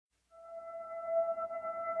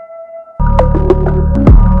How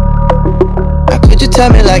could you tell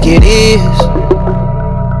me like it is?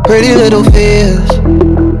 Pretty little fears,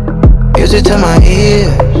 music to my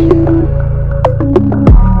ears.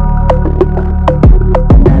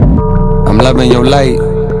 I'm loving your light,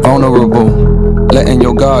 vulnerable. Letting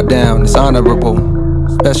your guard down, it's honorable.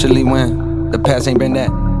 Especially when the past ain't been that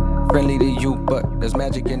friendly to you, but there's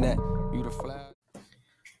magic in that. You the fly.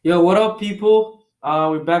 Yo, what up, people?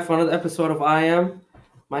 We're back for another episode of I Am.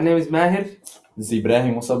 My name is Mahir, This is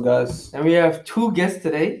Ibrahim. What's up, guys? and we have two guests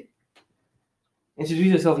today. Introduce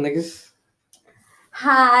yourself, niggas.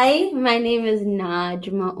 Hi, my name is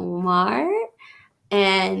Najma Omar,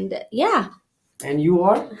 and yeah. And you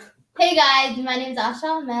are? Hey guys, my name is Asha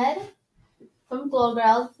Ahmed from Glow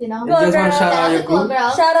Girls, you know. You guys want to shout out your Glow group?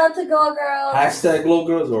 Girls. Shout out to Glow Girls. Hashtag Glow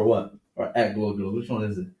Girls or what? Or at Glow Girls? Which one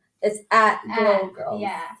is it? It's at Glow Girls.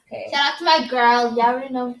 Yeah. Okay. Shout out to my girls. Y'all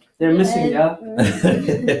already know. They're missing, yeah?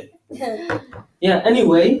 Yeah,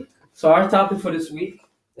 anyway, so our topic for this week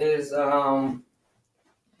is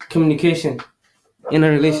communication in a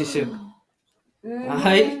relationship.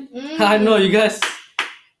 Alright? I know, you guys.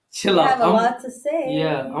 Chill I out. have a lot to say.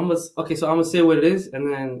 Yeah, I'm gonna say what it is,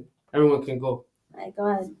 and then everyone can go. Alright, go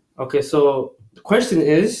ahead. Okay, so the question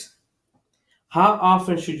is, how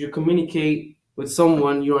often should you communicate with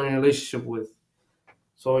someone you're in a relationship with?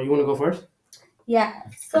 So you want to go first? Yeah.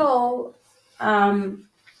 So, I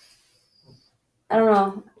don't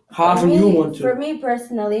know. How often you want For to? me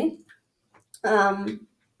personally, I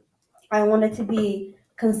want it to be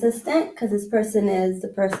consistent because this person is the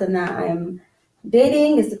person that I'm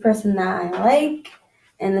dating, is the person that I like,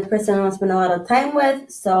 and the person I want to spend a lot of time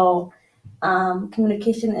with. So,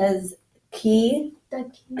 communication is key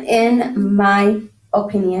in my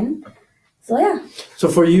opinion. So yeah. So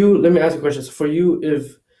for you, let me ask you a question. So for you,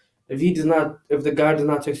 if the guy does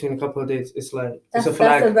not text you in a couple of days, it's like That's it's a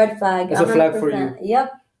flag. a red flag. It's a flag for 100%. you.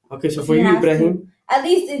 Yep. Okay, so for He you, has Ibrahim. At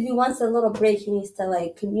least if he wants a little break, he needs to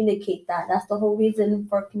like communicate that. That's the whole reason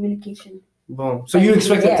for communication. Boom. So you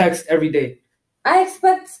expect a Yeah. text every day? I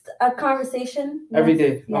expect a conversation. Every yes.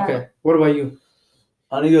 day. Yeah. Okay. What about you?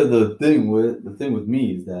 I think the thing with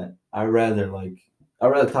me is that I'd rather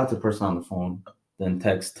talk to the person on the phone than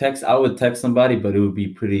text. I would text somebody, but it would be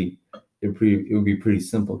pretty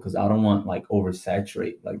simple because I don't want like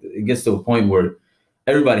oversaturate. Like it gets to a point where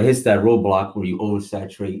everybody hits that roadblock where you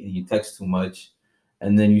oversaturate and you text too much,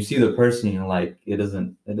 and then you see the person and you're like it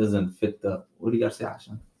doesn't fit the. What do you gotta say,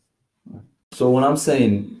 Asha? So when I'm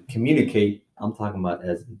saying communicate, I'm talking about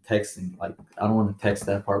as in texting. Like I don't want to text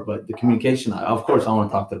that part, but the communication. Of course, I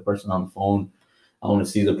want to talk to the person on the phone. I want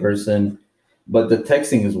to see the person, but the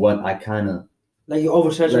texting is what I kind of. Like you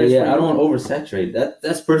oversaturate? Yeah, I don't want to oversaturate.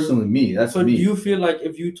 That's personally me. That's So me. do you feel like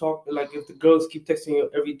if you talk, like if the girls keep texting you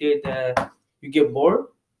every day, that you get bored?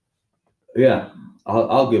 Yeah,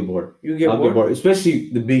 I'll get bored. You get I'll bored? get bored, especially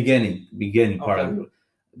the beginning part. Okay.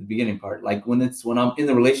 The beginning part, like when I'm in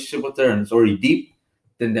the relationship with her and it's already deep,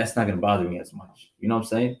 then that's not gonna bother me as much. You know what I'm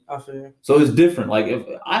saying? I feel you. So it's different. Like if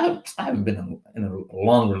I haven't been in a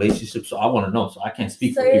long relationship, so I want to know. So I can't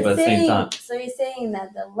speak for people at the same time. So you're saying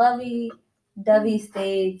that the lovey-dovey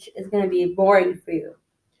stage is gonna be boring for you?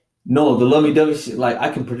 No, the lovey-dovey shit, like I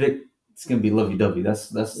can predict it's gonna be lovey-dovey.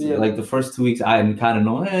 That's Yeah. like the first 2 weeks I kind of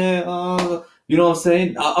know. You know what I'm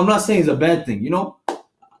saying? I'm not saying it's a bad thing. You know,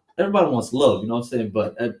 everybody wants love. You know what I'm saying?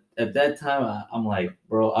 But at that time, I'm like,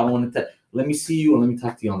 bro, I don't want to. Let me see you and let me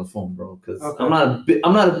talk to you on the phone, bro. Because Okay. I'm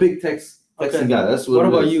not a big texting guy. That's What it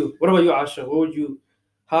about is. you? What about you, Asha? What would you?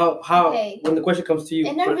 How? Okay. When the question comes to you,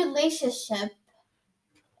 In a relationship,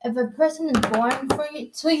 if a person is boring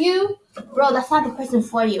to you, bro, that's not the person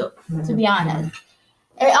for you. To be honest,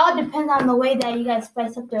 it all depends on the way that you guys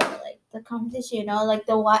spice up the conversation. You know, like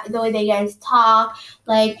the way that you guys talk.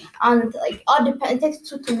 Like all depends. It takes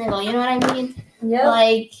two to mingle. You know what I mean? Yep.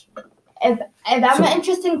 Like if I'm an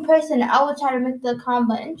interesting person, I will try to make the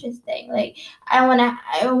combo interesting. Like I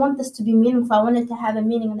want this to be meaningful. I want it to have a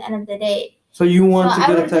meaning at the end of the day. so you want So to I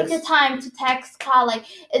get a would take text? the time to text, call. Like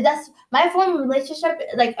that's my form of relationship.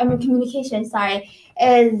 Like communication. Sorry,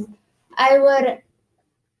 is I will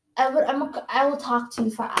talk to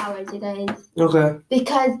you for hours, you guys, Okay,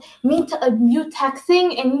 because you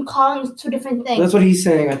texting and you calling is two different things. that's what he's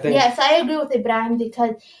saying. I think. Yes, I agree with Ibrahim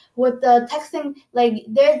because with the texting, like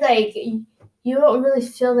there's like you don't really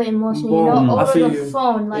feel the emotion, you know, Boom. I over feel the you.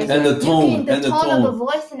 phone, like And the tone, the tone of the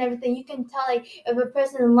voice and everything. You can tell like if a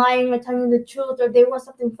person is lying or telling you the truth or they want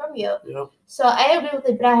something from you. Yep. So I agree with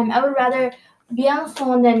Ibrahim. I would rather be on the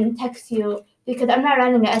phone than text you because I'm not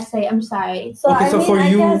writing an essay. I'm sorry. So Okay, I so mean, for I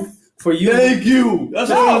you, guess, Thank you. That's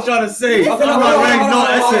what I was trying to say. Listen, I'm not writing no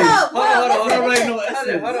essays. hold on, I'm not writing no listen. essays.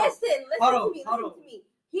 listen, hold on. Listen Hold on, to me. hold Listen on. to me.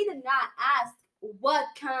 He did not ask what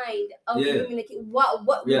kind of Yeah. communicate. What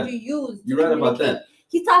Yeah. would you use? To You're right about communicate? that.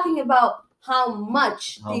 He's talking about how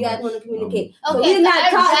much How do you guys much? want to communicate. Okay, So he did so not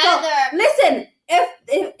I'd talk. So rather. listen,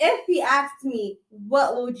 if he asked me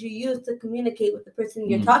what would you use to communicate with the person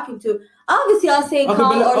you're Mhm. talking to, obviously I'll say Okay,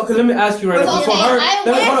 call but, or okay, let me ask you right now. Okay, For her, I let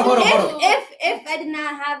me, want hold on. to- if I did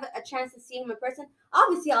not have a chance to see him in person,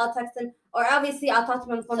 obviously I'll text him or obviously I'll talk to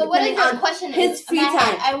him on the phone. So what is depending your on question? his is? free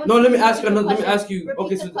I time. want No, you let me to ask repeat you the another. Let me question. ask you. Repeat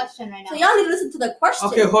Okay, the so question right now. So y'all need to listen to the question.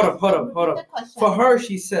 okay, hold up. Repeat the question. For her,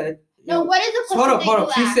 she said. No, what is the question? Hold up.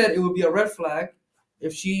 that She you asked? said it would be a red flag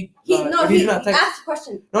if she. He if he did not text. asked a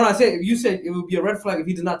question. No, I said you said it would be a red flag if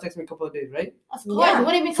he did not text me a couple of days, right? Of course. Yeah.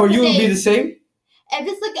 What do you mean? For you, it would be the days? same. If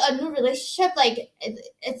it's like a new relationship, like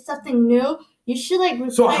it's something new, you should like.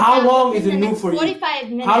 So reply how back long within is it the new next for you? 45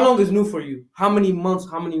 minutes. How long is new for you? How many months?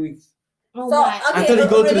 How many weeks? Oh So my. okay, Until you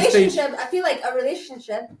go to the stage. relationship. I feel like a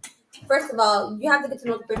relationship. First of all, you have to get to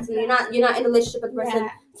know the person. You're not in a relationship with the person. Yeah.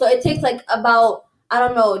 So it takes like about I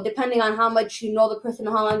don't know, depending on how much you know the person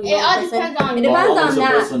or how long you It know all the person. depends on. It depends How on much the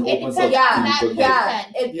that. person It opens depends up on to that you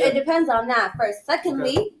quickly. person. It depends on that first.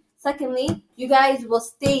 Secondly, you guys will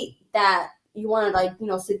state that you want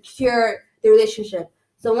to secure the relationship.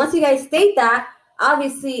 So once you guys state that,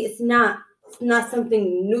 obviously it's not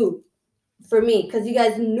something new for me because you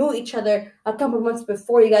guys knew each other a couple months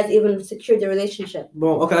before you guys even secured the relationship.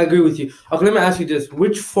 Well, okay, I agree with you. Okay, let me ask you this: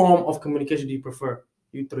 which form of communication do you prefer?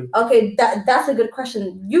 You three. Okay, that's a good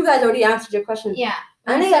question. You guys already answered your question. Yeah.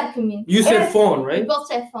 I I think said community. You said Yes. phone, We right? both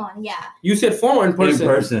said phone. Yeah. You said phone or in person? In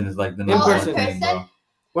person is like the In number one person. thing, bro.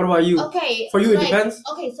 What about you? Okay. For you, it like, depends.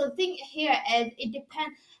 Okay, so the thing here is it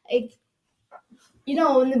depends. Like, in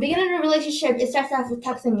the beginning of a relationship, it starts off with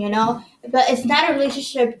texting, but it's not a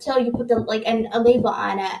relationship till you put a label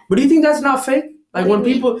on it. But do you think that's not fake? Like What when do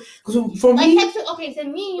you people, because for Like me, texting, okay, so me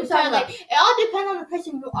and you We're start talking it all depends on the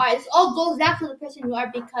person you are. It all goes back to the person you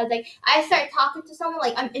are because I start talking to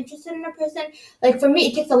someone I'm interested in a person. For me,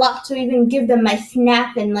 it takes a lot to even give them my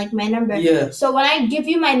Snap and my number. yeah. So when I give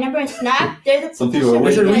you my number and Snap, there's a Some people are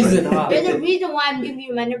potential There's a reason- reason. Huh? There's a reason why I'm giving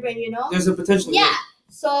you my number. There's a potential. Yeah.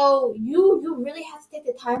 So you really have to take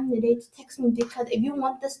the time in the day to text me because if you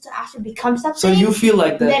want this to actually become something, So you feel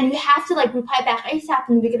like that? then you have to reply back ASAP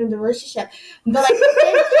in the beginning of the relationship. But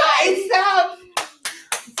within time,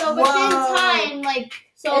 so within time,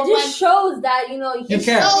 so it just shows that You it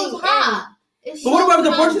can't. shows, huh? It But what about if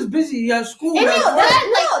the shows, huh? person's busy? You have school. It you is have work. that,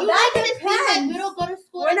 No, you that not gonna see depends. we don't go to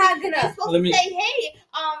school. We're not You're gonna. supposed Let to me- say, hey,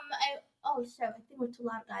 oh shit, I think we're too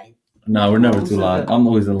loud, guys. No, we're never too loud. I'm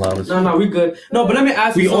always the loudest. No, we good. No, but let me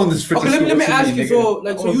ask We you. own this freaking Okay, let me school. ask What you you. mean, So,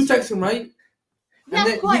 nigga? so you text him, right? Yeah, And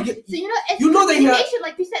then of course. he get- So it's you know that he communication,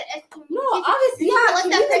 like you said, it's No, communication. obviously, You yeah, have to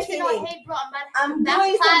let that person know, communicating. hey, bro, I'm about to I'm have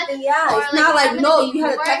doing class. something. Yeah, or, it's not I'm no, gonna be you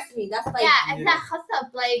had to work. text me. That's like Yeah, it's not hustle.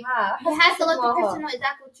 You have to let the person know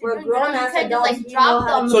exactly what you're We're doing. grown You ass can't adults, just we drop know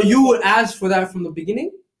how them. to- So you would ask for that from the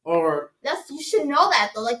beginning, or You should know that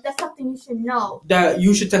though. That's something you should know. that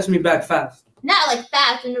you should text me back fast? Not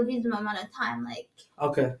fast in a reasonable amount of time.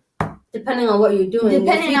 Okay. depending on what you're doing.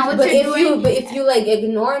 Depending on what but you're doing. But if you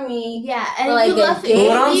ignore me, Yeah, But, and like, you left But But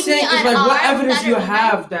what I'm leave me saying is on what ours, evidence that you is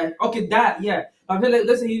have that that yeah. I'm saying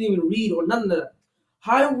let's say he didn't even read or none of that.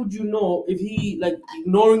 How would you know if he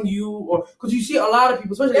ignoring you or because you see a lot of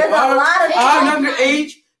people, especially there's a lot of our things- younger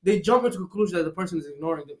age, they jump into conclusion that the person is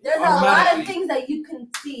ignoring them. there's a lot of automatically. things that you can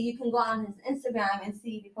see. You can go on his Instagram and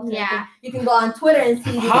see. Because Yeah. You can go on Twitter and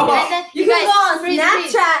see. How about- And then You can guys, go on freeze.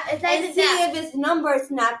 Snapchat It's not and even see that. if his number is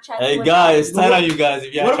Snapchat. Hey Twitter. guys, tight on you guys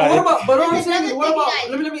if you What try about? But what I'm There's saying is, another what thing,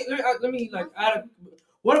 about? guys. Let me add a.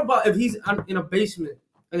 What about if he's in a basement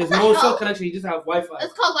and there's What no the cell hell? connection? He just have Wi-Fi.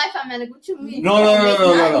 It's called Wi-Fi, man. What you mean? No.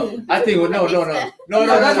 I think no. So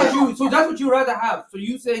that's what you. So that's what you rather have. So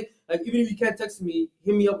you say even if you can't text me,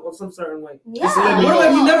 hit me up on some certain way. Yeah. What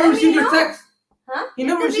about he never Let me received your know. text? Huh? He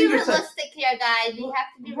never To be received your text realistic here, guys. You have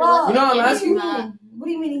to be Well, realistic. You know what I'm here, asking? Eva. What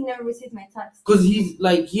do you mean he never received my text? because he's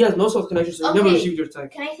he has no cell connection, so he never Okay. received your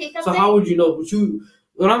text. Can I say So something? how would you know?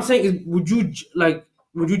 What I'm saying is, would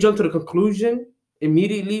you jump to the conclusion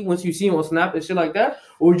immediately once you see him on Snap and shit like that,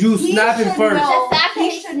 or would you He snap him should first? know. The fact that He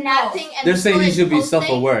he's should know. snapping and They're saying before you he's should be posting-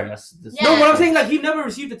 self-aware. That's Yeah. No, what I'm saying he never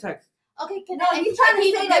received the text. Okay, can No, I? he's trying to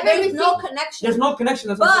he say that never there's no received- connection. There's no connection.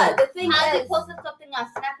 That's what I'm But saying. the thing How is he is, posting something on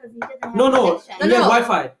Snap if he doesn't have No, connection? he has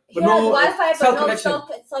Wi-Fi, he but has no Wi-Fi, cell but no connection.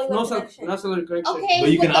 cellular No cell, connection. not cellular connection. Okay,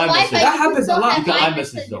 But you with can the iMessage. Wi-Fi, That you happens still a lot. have You can iMessage.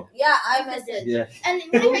 iMessage though. Yeah, I message. Yeah. And let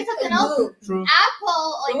me tell you something else. True.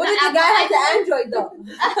 Apple, What if the guy has the Android though?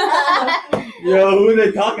 Yo, who are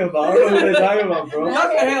they talking about? I don't know who they're talking about, bro. Y'all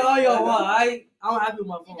can hit all y'all want. I'm happy with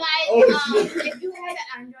my You phone. guys, Oh, shit. if you have an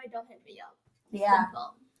Android, don't hit me up. Yeah.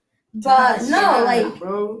 Simple. But no, Yeah, like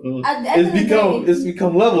bro. at the end of the day, It's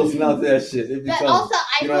become levels now to that shit. It But becomes, also, I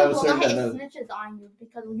you feel know, well, certain like, it kind of- snitches on you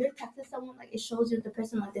because when you're texting someone, like it shows you the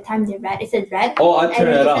person like the time they read. It says red. oh, I And turn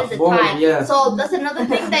then that it off. says the Boom, time. yeah. So that's another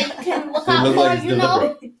thing that you can look So it out looks for. like it's You know.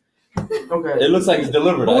 deliberate. Okay. It looks like it's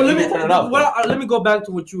delivered. But I let can me turn it off. let me go back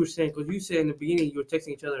to what you were saying, because you said in the beginning you were texting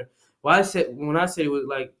each other. When I said it was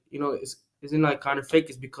like, you know, isn't like kind of fake,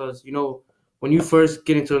 is because, you know, when you first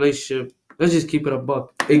get into a relationship, let's just keep it a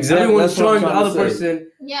buck. Exactly. Everyone's That's what I'm showing the trying to other say.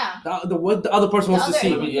 person Yeah. what the other person wants to see.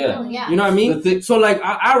 Yeah. You know what I mean? The thing- So like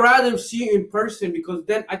I rather see you in person, because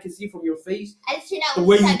then I can see from your face I just tuned out the with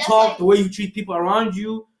way the you time. That's talk, why- the way you treat people around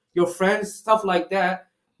you, your friends, stuff like that,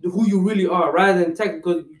 who you really are, rather than text,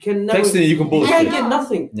 because you can never. Texting, you can You bullshit. can't get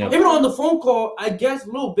nothing. Yeah. Even on the phone call, I guess a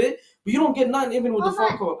little bit, but you don't get nothing even with the Hold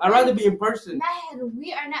phone on. call. I'd rather be in person. Man,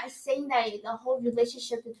 we are not saying that the whole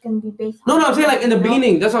relationship is gonna be based. No, on I'm saying like in the you know?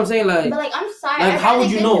 beginning. That's what I'm saying. Like, But like, I'm sorry. like I'd how rather would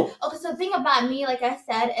you get- know? Okay, so the thing about me, like I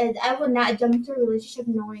said, is I would not jump into a relationship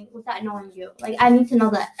without knowing you. Like, I need to know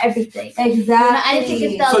that everything. I need to exactly.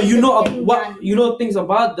 get the- So you know getting what done. you know things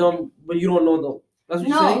about them, but you don't know them. That's what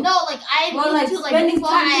you're saying. No, like I Well, need like to like spending before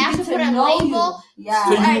time I to have get to to put a know label Yeah.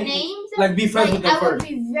 So to our you- names. Like be friends with them I would first.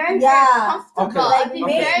 be very, Yeah. very comfortable. Okay. I'd be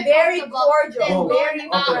Okay. Very comfortable cordial. than Oh, going Very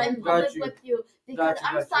out okay. in Got public you. with you. Because Got you,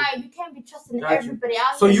 I'm got you. sorry, you can't be trusting Got you. everybody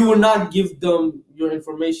out So here. you will not give them your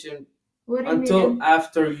information What do you until mean?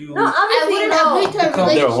 after you. No, I obviously wouldn't no. agree to a Become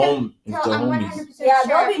their relationship home. If till they're I'm homies. 100% Yeah, sure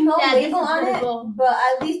there'll be no that this label is on it, suitable. but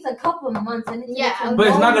at least a couple of months. I need to Yeah, get to But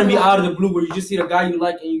it's know not gonna be you. out of the blue where you just see the guy you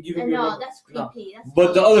like and you give him your No, number. that's No. creepy. That's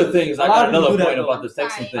But the other thing is, I A lot got of people another do that, point though. about the Sorry.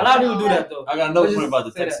 texting A thing. lot of people do that though. I got another Let's point just about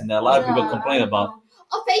the say that. texting that a lot of people Yeah, complain I about. know.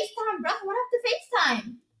 Oh, FaceTime, bro. What up to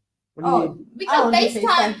FaceTime? What do you Oh, mean? Because I don't do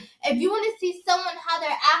FaceTime, if you want to see someone how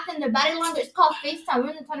they're acting, their body language, it's called FaceTime.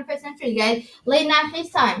 We're in the 21st century, guys. Late night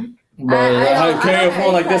FaceTime. But I how you don't- carry I a don't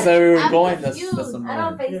phone like this FaceTime. everywhere I'm you're going? confused. That's I don't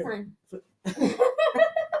annoying. FaceTime.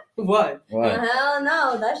 What? Why? Hell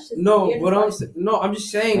no, that's just No, weird what as I'm fuck. saying. No, I'm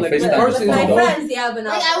just saying like Well, in FaceTime person. is With my cool. friends, yeah, but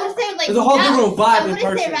not. Like, I would say, like, There's a whole now, different vibe I in wouldn't say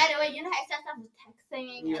person. right away. You know how it starts off with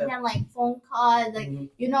texting Yeah. and then, like, phone calls, like, Mhm.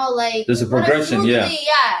 you know, like. There's a run it progression, yeah. smoothly,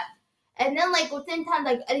 yeah. And then, like, within time,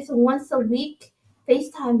 like, at least once a week,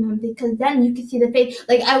 FaceTime him because then you can see the face.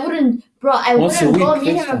 Like, I wouldn't Once a go week,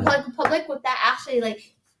 meet him in FaceTime. public without actually, like,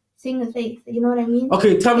 seeing the face. You know what I mean?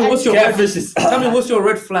 Okay, tell me what's your red, Catfishes. tell me what's your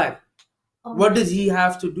red flag. Oh, What does he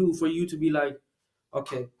have to do for you to be like,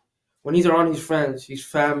 okay, when he's around his friends, his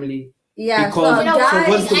family, Yeah, because- so You know guys, what?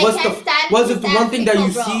 what's the- I what's can't the- stand what's to the stand one thing that you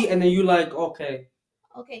people, bro. see and then you like, okay,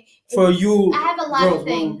 Okay. for you, I have a lot girls, of what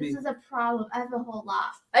things. would be? This is a problem. I have a whole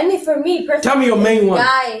lot. I mean, for me personally, Tell me your main one.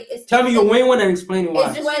 Guy, it's Tell me your main one and explain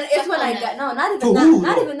why. It's when I got no, not To even who, that,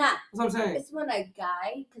 not though? even that. That's what I'm saying. It's when a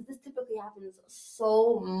guy, because this typically happens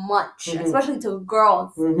so much, Mhm. especially to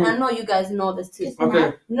girls. Mhm. And I know you guys know this too. Kissing Okay.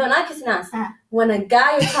 ass. No, not kissing ass. Ah. When a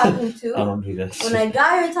guy you're talking I to, don't do that. when a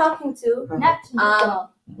guy you're talking to, Not to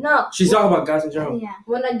me, no, She's talking about guys in though. general. Yeah.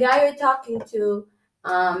 when a guy you're talking to,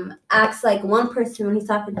 acts like one person when he's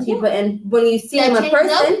talking to you, but and when you see him in That changes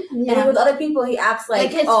person up. and Yeah. with other people, he acts like,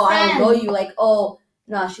 Like his oh, I don't know friend. you, like, oh,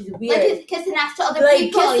 no, she's weird. Like he's kissing ass to other Like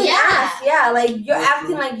people. kissing Yeah. ass, yeah. Like you're That's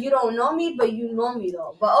acting true. like you don't know me, but you know me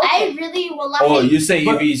though. But I okay, really will like. Oh, you say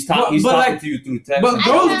But- if he's but talking like- to you through text. But and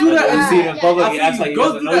girls stuff, do and that. then you see it in Yeah. public, I he feel acts you. like he Girls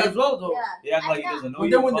doesn't do know that you. as well, though. yeah. He acts like he I know. doesn't know But you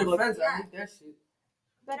then in when they're public. friends, I Yeah. hate that shit.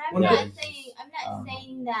 But I'm When not they- saying. I'm I not don't know.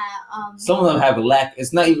 saying that. Some of them have a lack.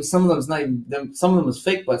 It's not even. Some of them is not even. Some of them is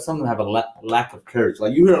fake, but some of them have a lack of courage.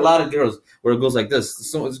 Like you hear a lot of girls where it goes like this.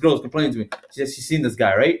 So this girl's complaining to me. She's seen this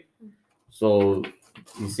guy, right? So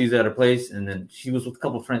he sees her at her place, and then she was with a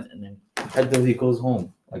couple of friends, and then after he goes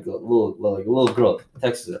home, like a little girl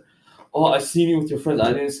texts her. Oh, I seen you with your friends.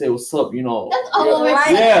 I didn't say what's up. You know. That's all over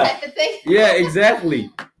Right. Yeah. type of thing. Yeah, exactly.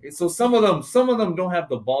 So some of them don't have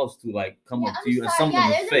the balls to like come Yeah, up I'm to you, and sorry. some of Yeah, them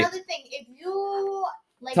are there's fake. another thing. If you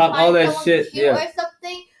like Talk find all that someone shit, cute yeah. or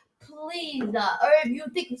something, please, or if you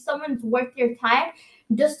think someone's worth your time,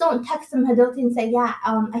 just don't text them adultly and say, "Yeah,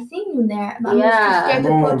 I seen you there, but I'm just too Yeah. scared to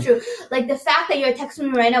Boom. approach you." Like the fact that you're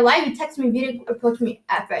texting me right now. Why you text me if you didn't approach me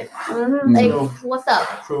at first? Mhm. Like, True. what's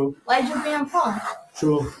up? True. Why'd you be on phone?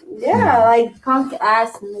 True. Yeah, like punk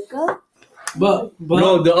ass nigga. But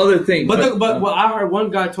No, the other thing. but what I heard, one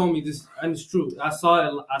guy told me this, and it's true. I saw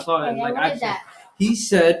it. Oh, yeah, Like what is action. that? He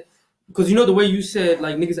said, because you know the way you said,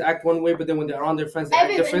 like niggas act one way, but then when they're around their friends, they act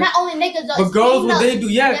Every, different. not only niggas, But girls, what they do,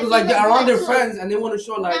 yeah, Yeah, because like they're females around do their that too. friends and they want to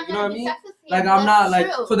show, like, you know what I mean? Like That's I'm not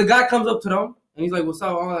like. true. So the guy comes up to them and he's like, "What's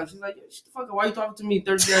up?" I'm like, she's like, "Shut the fuck up! Why you talking to me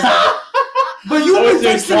Thursday?" But you've been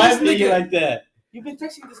texting this nigga. like that. You've been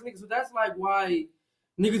texting this nigga, so that's like why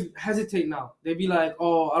niggas hesitate now. They be like,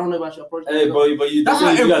 oh, I don't know about your person. Hey, bro, but you. That's you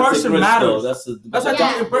why in gotta take person risks, matters. though. That's why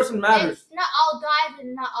Yeah. in person matters. It's not all guys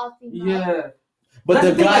and not all females. Yeah. But That's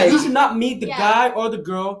the thing, guy. like, you should not meet the Yeah. guy or the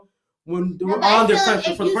girl when they're No, but I around their feel friends.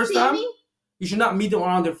 like if For the you first see time, me- you should not meet them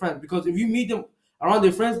around their friends, because if you meet them around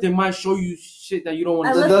their friends, they might show you shit that you don't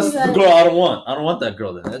want to Unless see. That's you the guys- girl I don't want. I don't want that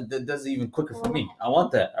girl. Then that's even quicker for me. I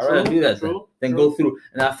want that. I rather True, do that true, than true. go through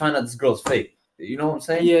and I find out this girl's fake. You know what I'm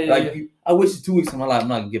saying? Yeah, yeah, Like yeah. I wasted 2 weeks of my life. I'm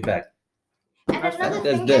not gonna get back. And That's another fine.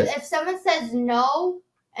 That's thing dead. is, if someone says no,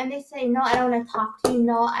 and they say no, I don't want to talk to you.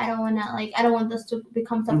 No, I don't want to I don't want this to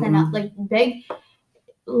become something Mhm. like big.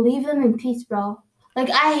 Leave them in peace, bro. Like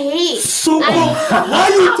I hate. So, I- why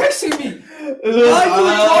are you texting me? Why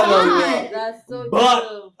you talking to me? That's so But-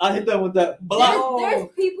 true. I hit that with that There's, Block. there's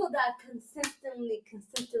people that consistently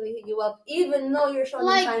hit you up, even though you're showing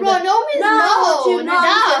Like, signs bro, of- no means No, no. you know,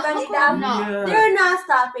 Nah, if fuck that- no. Yeah. They're not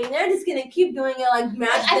stopping. They're just gonna keep doing it. Like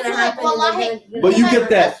magic's I gonna feel like, happen. well, and they're gonna- But you Like, get that.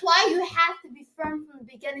 That's why you have to be firm from the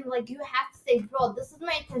beginning. Like you have to say, bro, this is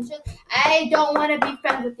my intention. I don't want to be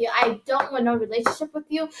friends with you. I don't want no relationship with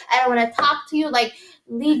you. I don't want to talk to you. Like,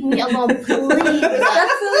 leave me alone, please.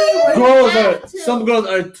 Respectfully, Girls have are to. some girls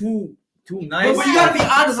are too nice. But you gotta be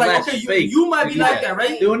honest. Like, slash okay, fake. you might be Do like that. that,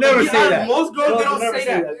 right? They will never Be say honest, that. Most girls, they will don't never say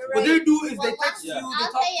that. You're What they do is Well, they text yeah. you, they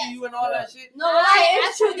I'll talk say to it. you, and all that shit. no,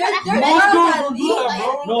 it's true. There's Most girls girls that don't do leave, that, like-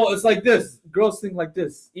 bro. No, it's like this. Girls think like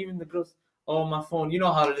this. Even the girls. Oh, my phone. You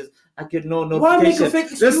know how it is. I get no Why make a notification. fake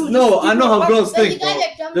excuse? This, no, Just I know how keep it girls But you think, guys bro.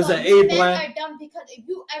 are dumb. There's though. an You A men plan. are dumb because if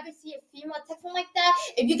you ever see a female texting like that,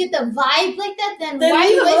 if you get the vibe like that, then Then why are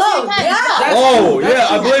leave you it wasting alone. your time? Yeah. That's Oh, true, yeah,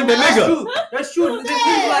 that's I true. blame the That's nigga. true. That's true. There's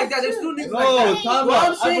niggas like that. There's still niggas like No, that. time What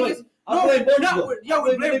I'm out. saying is, I blame both of them.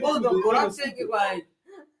 we blame both of them. What I'm saying is like,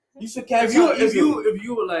 You should catch if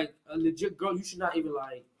you were like a legit girl, you should not even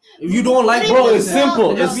like. If you don't like, Bro, girls, it's then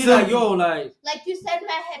simple. Just It's be like, simple. yo, like. Like you said in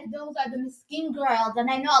my head, those are the miskin girls, and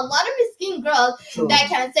I know a lot of miskin girls True. that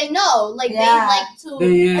can say no. Like Yeah. they like to.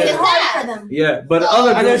 Yeah. It's get hard that. for them. Yeah, but So-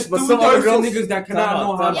 other And there's girls, but some other two girls, niggas that cannot Time out,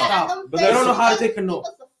 know how time to out. Yeah, stop. them But They don't fake know how to girls, take a no. leave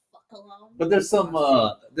us the fuck alone. but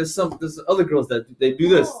there's other girls that they do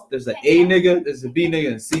this. Oh, There's an okay. A nigga, there's a B nigga,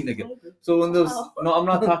 and a C nigga. So when those, Oh. no, I'm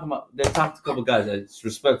not talking about. They talked to a couple guys that's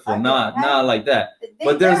respectful, Okay, not like that. They-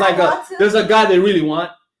 But there's they're like allowed to. there's a guy they really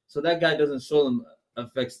want, so that guy doesn't show them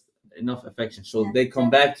enough affection. So Yeah. they come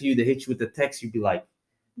back to you, they hit you with the text, you'd be like,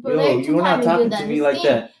 But yo, they're you too were not timely talking good to at me this like thing.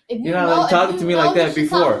 that. If you You're not know, talking if to you me know like that you should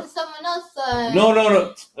before. talk to someone else.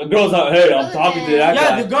 No. The girl's out, hey, I'm talking to that Yeah,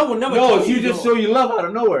 guy. the girl will never. No, tell if you just though. show you love out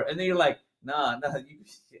of nowhere, and then you're like, nah, you.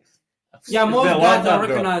 Yeah, It's most been a long guys don't time, girl.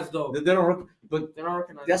 recognize though. They don't, but They don't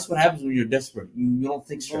recognize. that's what happens when you're desperate. You don't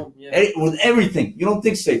think straight. Yeah. With everything, you don't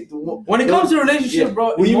think straight. When it comes to relationship, Yeah.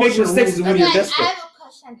 bro, When you make emotional mistakes is when Okay, you're I desperate. have a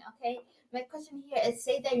question, okay? My question here is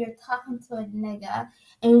say that you're talking to a nigga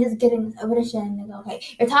and you're just getting what is shit, nigga? Okay.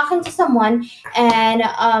 You're talking to someone and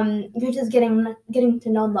you're just getting to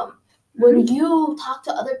know them. Would you talk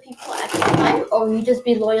to other people at the time or would you just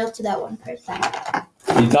be loyal to that one person?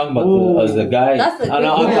 You talking about Ooh. the guy? That's a I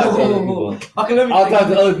know. good I'll talk to one. other people. Okay, let me. I'll talk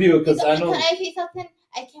to other people because I know. Can I say something?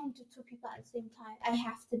 I can't do two people at the same time. I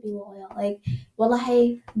have to be loyal. Like,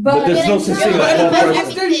 wallahi. But there's no such thing But as it one depends person.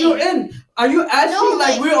 what stage you're in. Are you actually No, like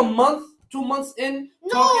like- we're a month, 2 months in No,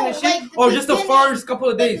 talking and shit, like the or just the beginning- first couple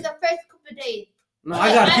of Like days? the first couple of days. No,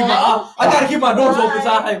 I gotta keep my doors open.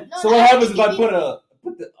 Time. No, So I what have happens to if I give you-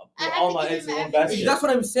 put I have all to my give eggs you in one everything. basket? That's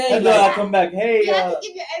what I'm saying. And then like- I come back, hey, You have to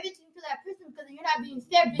give your everything to that person because you're not being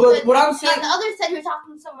fair. Because But what I'm saying, on the other side, you're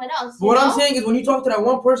talking to someone else. what you I'm know? saying is when you talk to that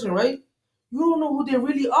one person, right? You don't know who they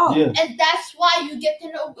really are. Yeah. And that's why you get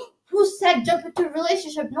to know who said jump into a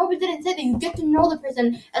relationship. Nobody didn't say that. You get to know the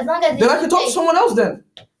person as long as Then I can talk to someone else then.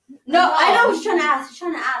 No, I know what you're trying to ask.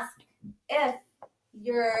 You're trying to ask if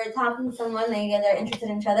you're talking to someone and you guys are interested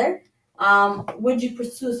in each other. Would you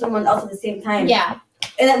pursue someone else at the same time? Yeah,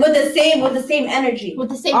 And then with the same energy. with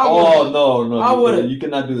the same. Oh, energy. no, I wouldn't. You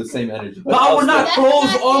cannot do the same energy. But I would not That's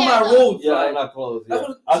close not all fair, my though. roads. Yeah, right? I'm not close. That's Yeah.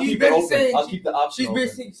 what I'll she's keep it basically open. saying. I'll keep the option She's open.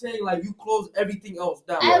 basically saying like you close everything else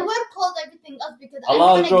down. I would close everything else because A I lot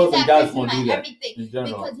of want to girls give and that guys person won't my do that. everything. In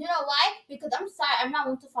general. Because you know why? Because I'm sorry, I'm not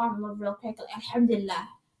one to fall in love real quick. Like, alhamdulillah.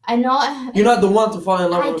 I know. You're not the one to fall in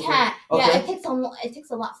love I with. can't. Okay. Yeah, it takes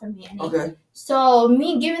a lot from me. I mean. Okay. So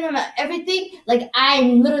me giving them everything, like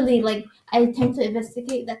I'm literally like I tend to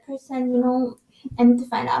investigate that person. You know, I need to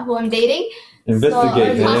find out who I'm dating.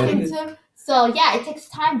 Investigate, so, or man. talking to. So yeah, it takes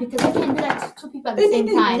time because I can't do that to two people at the same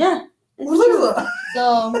time. Yeah.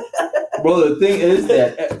 So Bro, the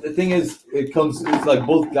thing is, it's like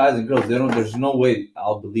both guys and girls. There's no way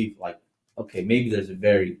I'll believe like, okay, maybe there's a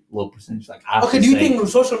very low percentage like. Okay. Do you think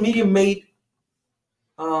social media made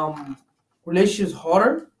relationships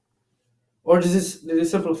harder, or did it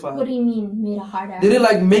simplify? What do you mean made it harder? Did it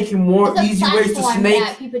like make it more It's a easy ways to platform snake?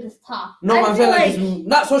 that people just talk. No, I I'm saying feel like like- it's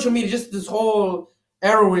not social media, just this whole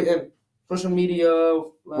era we're in. Social media.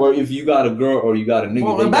 Like, Or if you got a girl or you got a nigga.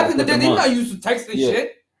 well, they back gotta in the put day, them they on. not used to text and Yeah.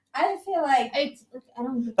 shit. I feel like It's I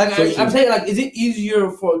don't. Like So I'm saying, like, is it easier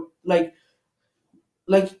for like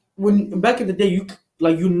when back in the day you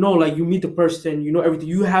like you meet the person, you know everything,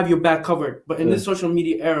 you have your back covered, but in this social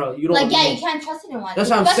media era, you don't. Like know. you can't trust anyone. That's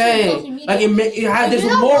what I'm especially social saying. media. Like it had But there's you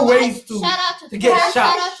know more what? ways to. shout out to get shout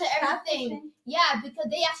shot. out to everything. Yeah, because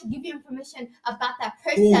they actually give you information about that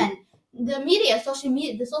person. The media, social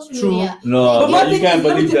media, the social True. media. No, But my you thing can't is,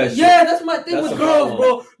 let me believe tell- that shit. yeah, that's my thing That's with a girls, problem.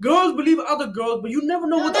 bro. Girls believe other girls, but you never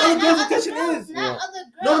know what the other girl's intention is. Not other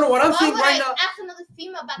girls. No, what I'm Why saying would right I now. ask another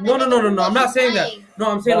female about No, that no, nigga no, who no. I'm knows not saying that. lying?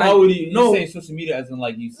 No, I'm saying But like how would you no. saying social media as in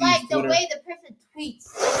like you see Like his the Twitter? way the person tweets,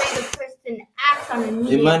 the way the person acts on the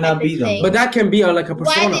media. might not type be of them, thing. But that can be like a Why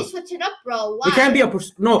persona. they switch it up, bro? Why? It can't be a no.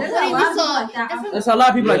 there's What a do you lot of mean people so like that. different- There's a lot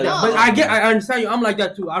of people like Yeah. that. But I understand you. I'm like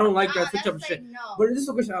that too. I don't like that switch up that's shit. like, no. But this is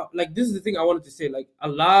a question. Like this is the thing I wanted to say. Like a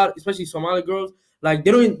lot, especially Somali girls, like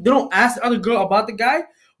they don't ask the other girl about the guy,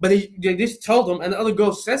 but they just tell them, and the other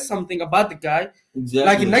girl says something about the guy, Exactly.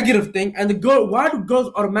 like a negative thing, and the girl. Why do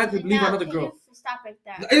girls automatically believe Now, another can girl? you stop right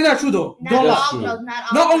there. Isn't that true though? Not Don't That's lie. all true. girls, not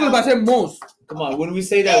all Not only, girls. but I said most. Come on, when we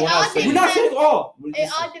say that, It we're all not saying. We're not saying all. We're It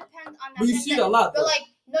just all saying- depends on that. But you see it a lot. But Though. like,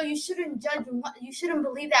 no, you shouldn't judge. You shouldn't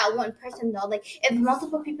believe that one person though. Like, if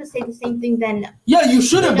multiple people say the same thing, then Yeah, you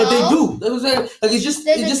shouldn't, but they No. do. That's what I'm saying. Like it just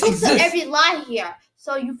there's a truth to exists. every lie here.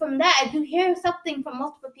 So you from that, if you hear something from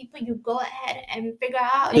multiple people, you go ahead and figure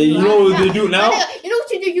out. Hey, you know what they do now? You know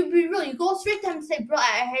what you do? You be real. You go straight to them and say, "Bro,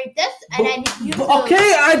 I heard this," and then you. But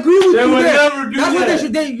okay, I agree with They you would there. never do That's that. what they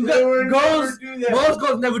should do. You They would got never girls. do that. Most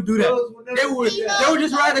girls never do that. Girls would never They would. do that. They would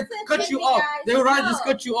just rather Listen cut to you me, off. guys. They would rather just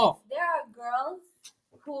No. cut you off.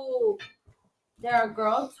 there are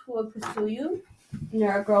girls who will pursue you, and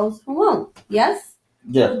there are girls who won't. Yes,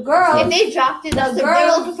 Yeah. the girls. If they dropped you, that's The the girls-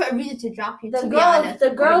 girls looking for a reason to drop you. The to be girls, honest. the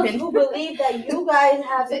girls Would've who been- believe that you guys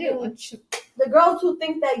have Pretty something, much. the girls who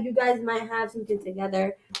think that you guys might have something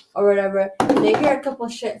together or whatever, they hear a couple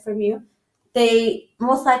shit from you. They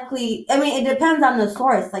most likely, I mean, it depends on the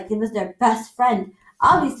source. Like if it's their best friend,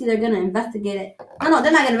 obviously they're gonna investigate it. No,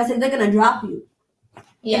 they're not gonna investigate. They're gonna drop you. If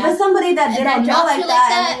Yeah. it's somebody that And they they don't know drop like you like that,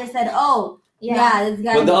 that? and then they said, "Oh, Yeah. yeah, this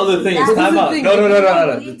guy." But the other thing is that's- time the out. thing. No.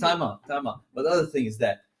 Believe The time out. But the other thing is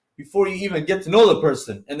that before you even get to know the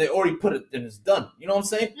person, and they already put it, then it's done. You know what I'm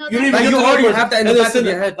saying? No, you that's- even Like get you to know already the person, have that in and the they back of send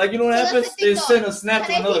your it- head. Like you know what So that's happens? the thing, They though. send a snap Can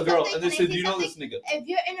to I say another girl, something? and they Can I say, say "Do you know this something? nigga?" If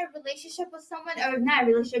you're in a relationship with someone, or not a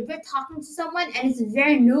relationship, you're talking to someone and it's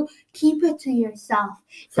very new, keep it to yourself.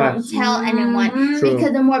 Don't Facts. tell anyone. Mhm. True.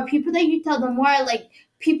 Because the more people that you tell, the more like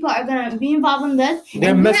people are gonna be involved in this. They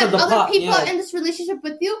and mess you up have the other pot, people yeah. in this relationship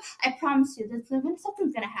with you, I promise you,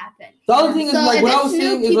 something's gonna happen. The other thing is So, like if what I it's was new,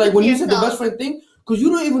 saying is keep like it when to you said the yourself. best friend thing, because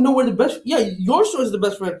you don't even know where the best. Yeah, your source is the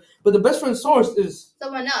best friend, but the best friend source is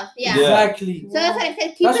Someone else, yeah. Yeah. exactly. So that's why I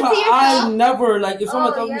said keep That's it to why I yourself. never like if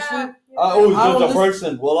someone Oh, tells me yeah. shit, I always I judge will a listen-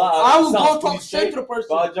 person. Well, I will sounds go pretty talk straight to the person.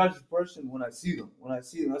 But I judge the person when I see them.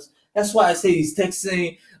 That's why I say these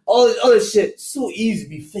texting, all this other shit. So easy to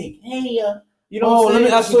be fake. Hey, you know Oh, what I'm let me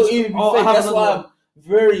saying? ask It's you so this. easy to be Oh, I fake. have That's why another I'm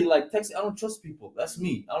very like texting. I don't trust people. That's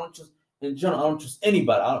me. I don't trust in general. I don't trust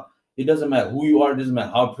anybody. It doesn't matter who you are. It doesn't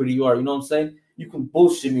matter how pretty you are. You know what I'm saying? You can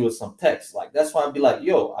bullshit me with some text. Like that's why I'd be like,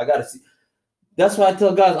 yo, I gotta see. That's why I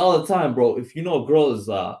tell guys all the time, bro. If you know a girl is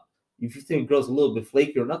if you think a girl's a little bit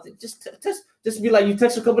flaky or nothing, just just be like, you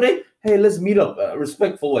text her a couple days. Hey, let's meet up,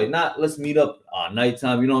 respectful way, not let's meet up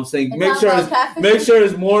nighttime. You know what I'm saying? It's Make not sure about it's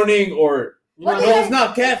catfishing. morning or What no, do you it's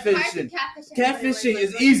not Hard to catfishing. Catfishing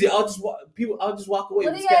is easy. I'll just walk away.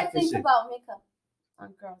 What If do it's you guys think catfishing. about makeup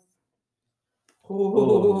on girls?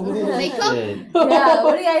 Oh, Makeup? shit. Yeah,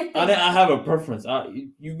 what do you guys think? I have a preference.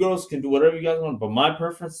 You girls can do whatever you guys want, but my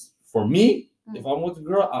preference for me, if I'm with a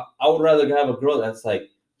girl, I would rather have a girl that's like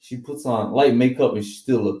she puts on light makeup and she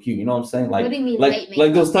still look cute. You know what I'm saying? Like, What do you mean light like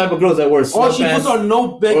makeup? those type of girls that wear Or she puts sweatpants on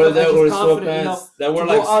no or makeup that and wear she's confident enough sweatpants that to wear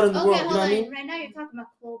go like. out in the Okay, world. You know hold what I on. mean? Right now you're talking about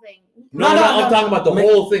clothing. No, No, I'm talking about the Make-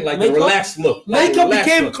 whole thing, like the makeup- relaxed look. like the Makeup relaxed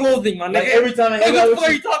became look. clothing, my Like nigga. every time I Like, hang what out the with fuck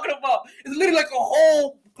are you. you talking about? It's literally like a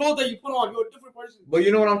whole clothes that you put on. You're a different person. But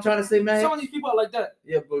you know what I'm trying to say, man? Some of these people are like that.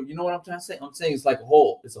 Yeah, but you know what I'm trying to say? I'm saying it's like a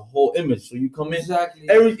whole. It's a whole image. So you come in Exactly.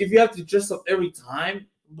 if you have to dress up every time,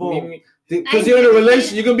 Boom. because you're in a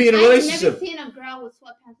relationship, you're gonna be in a I've never relationship. seen a girl with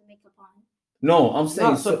sweatpants and makeup on. No, I'm saying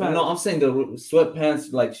Not sweatpants. I'm saying the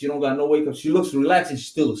sweatpants. Like she don't got no wake up. She looks relaxed and she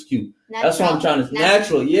still looks cute. That's what I'm trying to.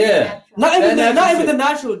 Natural, yeah. Not even That not even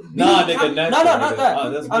natural the natural. Nah, Being nigga, natural. No, not nigga. that. Oh,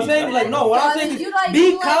 that's I'm me. saying like no. What I'm saying is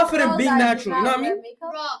be confident, being natural. You know what I mean?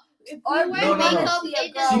 Bro, if Or we wear no, no, no. makeup, it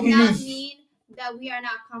She does can not use- mean that we are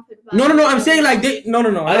not confident. No. I'm saying like they. No. I'm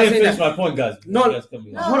I not didn't saying finish that. my point, guys. No. You guys cut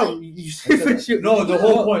me off. Hold on. You finish it. No, the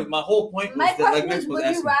whole point. My whole point was My that like question Nick is, was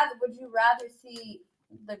would you asking. rather see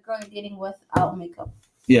the girl you're dating without makeup?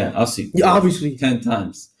 Yeah, I'll see. Yeah, obviously. 10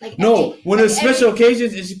 times. Like, No, when like there's special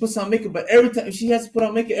occasions and she puts on makeup, but every time she has to put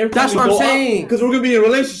on makeup every time. That's what I'm saying. Because we're gonna be in a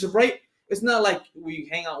relationship, right? It's not like we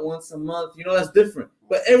hang out once a month. You know, that's different.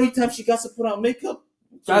 But every time she got to put on makeup,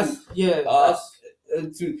 That's yeah.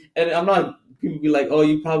 and I'm not. People be like, "Oh,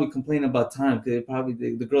 you probably complain about time because probably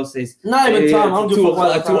the girl says Not even "Hey, time. I don't give a fuck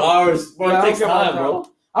about the 2 time. hours. Bro, Yeah, I it don't takes care about time, the bro.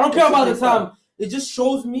 I don't care about the It takes time. time. It just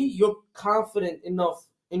shows me you're confident enough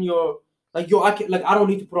in your like yo. I can like I don't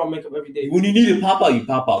need to put on makeup every day. When you need to pop out, you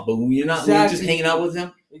pop out. But when you're not, when you're just Exactly. hanging out with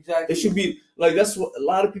him, Exactly. it should be like that's what a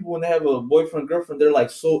lot of people when they have a boyfriend, girlfriend, they're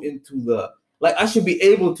like so into the like I should be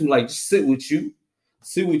able to like just sit with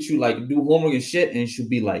you, like do homework and shit, and it should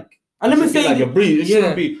be like And let me it should be say like a breeze. It yeah.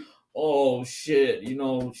 shouldn't be oh shit,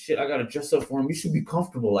 I gotta dress up for him. You should be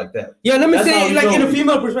comfortable like that. Yeah, let me That's how say you like know in a me.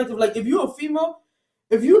 female perspective, like if you're a female,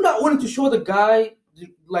 if you're not willing to show the guy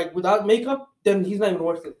like without makeup, then he's not even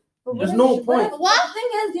worth it. But There's what no if- point. What? The thing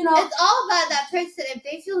is, you know, It's all about that person. If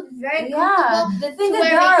they feel very yeah. comfortable The thing to is, wear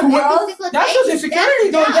there are makeup every girls. single That's day, just insecurity,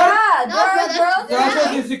 though. yeah. Yeah, No, there bro, are that's- girls. That's Yeah.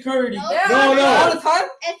 just insecurity. No, There No, are no. All girls. the time.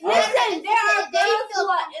 It's Listen, there are they girls feel who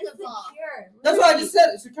are comfortable. insecure. That's what I just said.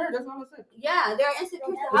 Insecurity. That's all I said. Yeah, they're insecure.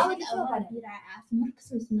 So how would you feel about it?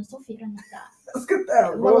 Let's get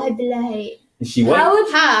that, bro. والله بالله. Is she white? How would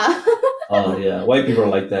you, Ha. Oh yeah, white people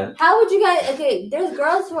are like that. how would you guys? Okay, there's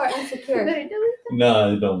girls who are insecure.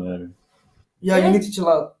 No, it don't matter. Yeah, you need to chill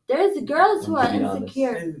out. There's girls who are To be honest.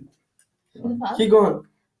 insecure. Keep going.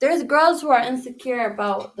 There's girls who are insecure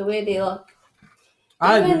about the way they look.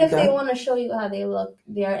 I agree Even with if they that. want to show you how they look,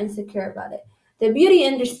 they are insecure about it. The beauty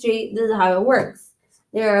industry, this is how it works.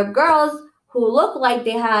 There are girls who look like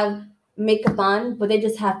they have makeup on, but they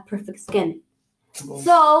just have perfect skin.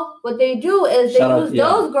 So what they do is they Shout out, use yeah.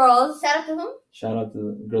 those girls. Shout out to whom? Shout out to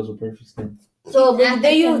the girls with perfect skin. So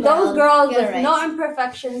they use African those girls Get it with right. no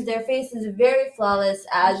imperfections. Their face is very flawless.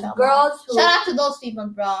 As Mashallah. girls who, Shout out to those people,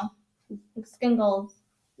 bro. Skin goals.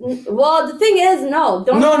 well, the thing is, no,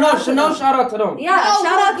 don't. No, shout out to no, them. shout out to them. Yeah, No,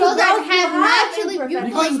 shout out to girls girls that who have naturally imperfections.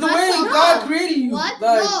 beautiful- Because the way mashallah. God created you. What?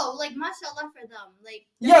 Like, No, like mashallah for them. Like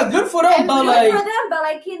yeah, good for them, but Good like, for them, but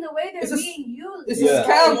like in the way they're It's a- being used, it's Yeah. a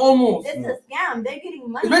scam almost. It's a scam. They're getting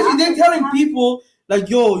money. Especially off they're of telling it. people like,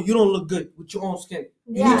 yo, you don't look good with your own skin.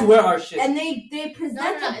 You need Yeah. to wear our shit. And they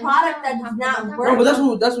present No, a product that does not No, work. but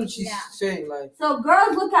that's what she's Yeah. saying. Like, So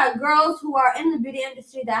girls look at girls who are in the beauty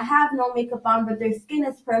industry that have no makeup on, but their skin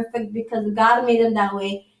is perfect because God made them that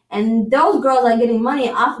way. And those girls are getting money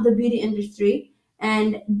off of the beauty industry,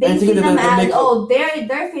 and they And see thinking them that their as, makeup- oh,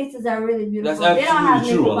 their faces are really beautiful. That's They don't have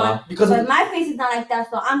absolutely true, makeup on. Allah. because But of, my face is not like that,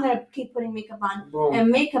 so I'm gonna keep putting makeup on. bro, And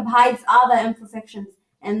makeup hides all the imperfections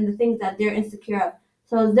and the things that they're insecure of.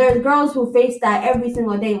 So there's girls who face that every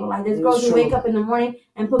single day. Like there's girls who Sure. wake up in the morning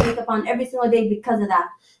and put makeup on every single day because of that.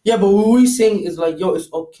 yeah, but what we saying is like, yo, it's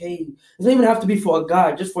okay. It doesn't even have to be for a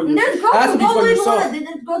guy, just for And you. there's girls It has who to be don't for even yourself. want to.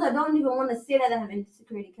 There's girls that don't even want to say that they have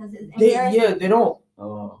insecurity because it's They, embarrassing. yeah, they don't.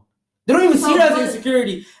 Oh. They don't even So see that as good.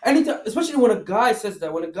 insecurity. Anytime, especially when a guy says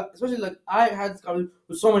that. When a guy, especially like I had this conversation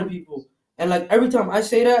with so many people, and like every time I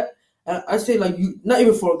say that, and I say like you, not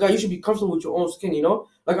even for a guy, you should be comfortable with your own skin. You know,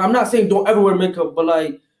 like I'm not saying don't ever wear makeup, but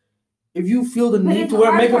like if you feel the But need it's to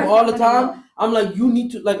wear hard makeup for all the somebody time, I'm like you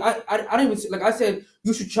need to like I don't even say, like I said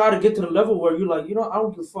you should try to get to the level where you're like I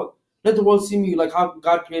don't give a fuck. Let the world see me like how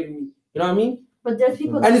God created me. You know what I mean? But there's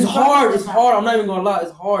people. And it's that struggle hard. with It's that. hard. I'm not even gonna lie.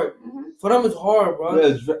 It's hard. Mhm. For them, it's hard, bro.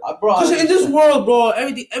 Yeah, bro, Because in this world, bro,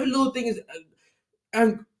 every little thing is,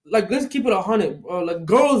 and like let's keep it 100, bro. Like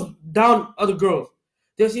girls down other girls,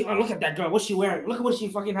 they see, oh look at that girl, what's she wearing? Look at what she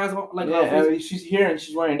fucking has on, like. her face. she's here and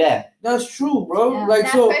she's wearing that. That's true, bro. Yeah. Like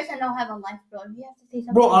that so, person don't have a life, bro. You have to say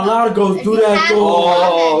something. bro. A lot of girls If do you that, have- though.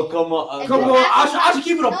 Oh, come on. If Come you on, have- I should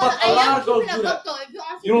keep it a buck. A lot of girls do that. Though. If you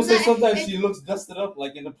honestly You don't do say that, sometimes if- she looks dusted up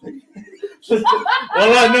like in the play.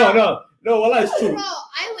 Well, it's true. Bro,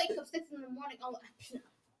 I wake up 6 in the morning. Oh,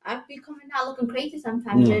 I be coming out looking crazy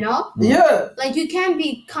sometimes, Mm. you know? Yeah, Like, you can't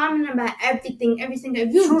be commenting about everything, every single.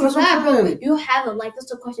 If you True, do that's what that, I'm bro, saying. you have a life. That's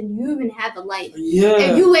the question. You even have a life. yeah.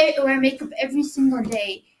 If you wear makeup every single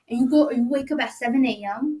day and you wake up at 7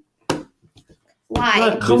 a.m., Why?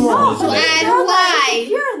 Like, come No, on. So there's and girls that are why?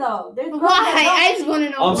 insecure though. There's girls Why? that I just want to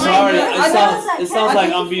know I'm why. sorry. I It know sounds. that It sounds like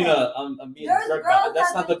can't I'm being be a. I'm being a There's jerk. girls But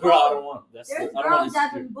that's that not the been girl I bullied. don't want. That's There's the, I don't want girls that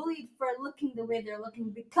have insecure. been bullied for looking the way they're looking.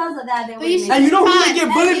 Because of that, they But you wear should And you know who try. they get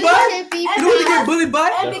And bullied You by? should be You know who they proud. get bullied by?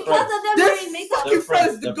 And They're because of them They're wearing makeup, fucking They're friends,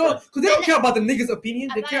 friends, the they're girl, friends. because they don't care about the niggas' opinion.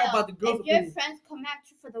 They care about the girls' If your opinion. friends come at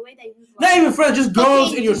you for the way that you look, Not even friends, just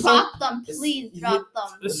girls in your soul. drop them, please drop them.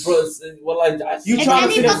 Bro, well, You If trying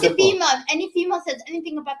to any fit in fucking simple. female, if any female says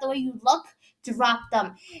anything about the way you look, drop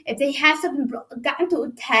them. If they have something gotten to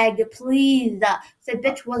a tag, please say,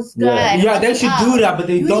 bitch, what's good? Yeah, they should do that, but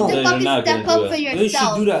they You don't. need to They're fucking not step gonna do up for that. They should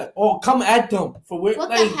yourself. do that. Or come at them for where. What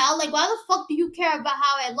Like, the hell? Like, why the fuck do you care about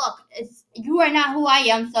how I look? It's you are not who I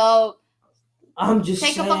am, so I'm just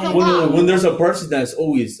Take a saying. fucking walk. When there's a person that's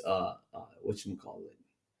always whatchamacallit,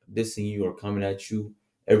 dissing you or coming at you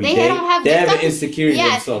every They day, don't have- they they have an don't- insecurity yeah,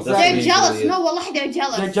 themselves. That's they're what it jealous. really is. No, wallahi, they're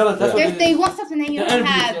jealous. They're jealous. That's Yeah. what They want something that you They're don't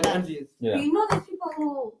envious. have. They're envious. Yeah. you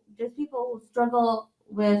know there's people who struggle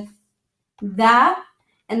with that,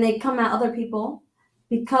 and they come at other people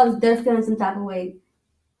because they're feeling some type of way.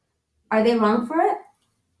 Are they wrong for it?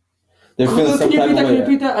 They're feeling Can some you type repeat that? of Can you way.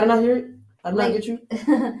 repeat that? I did not hear it. I did not Like- get you.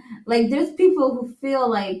 Like there's people who feel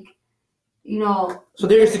like, you know, So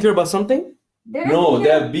they're insecure about something? they're No, they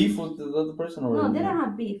insecure. have beef with the other person, or No, they don't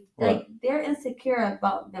have beef. What? Like they're insecure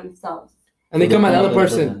about themselves. And they come at the other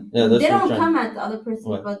person. Yeah, that's They what don't I'm come at the other person,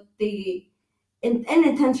 What? but they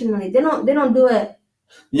unintentionally. They don't do it.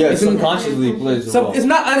 Yeah, It's in- subconsciously plays a So role. it's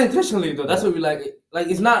not unintentionally though. That's what we like. Like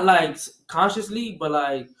it's not like consciously, but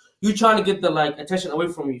like you trying to get the like attention away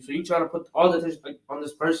from you. So you trying to put all the attention like, on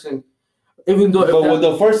this person, even though. But with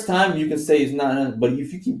the first time, you can say it's not. But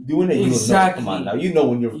if you keep doing it, you Exactly. know. Come on, now you know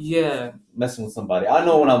when you're yeah, messing with somebody. I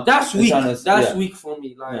know when I'm. that's weak. trying to- That's yeah. weak for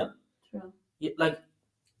me. Like, Yeah. True. yeah, like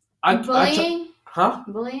I Bullying, huh?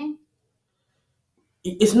 bullying.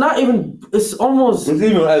 It's not even. It's almost. It's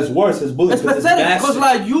even as worse as bullying. It's pathetic because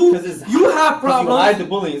like you have You hide problems. the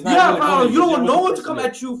bullying. It's You not have really problems. bullying, You don't want because no you're one to come person.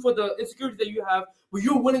 at you for the insecurity that you have, but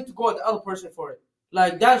you're willing to go at the other person for it.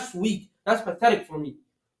 Like that's weak. That's pathetic for me.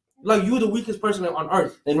 Like you're the weakest person on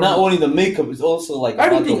earth. And for not me. only the makeup, it's also like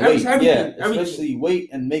Everything, about the weight. everything, Yeah, everything. especially weight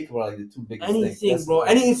and makeup are like the two biggest things. anything, That's- bro.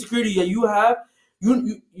 Any insecurity that you have,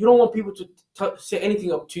 you don't want people to say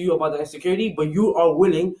anything up to you about the insecurity, but you are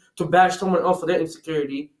willing to bash someone else for their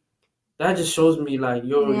insecurity. That just shows me like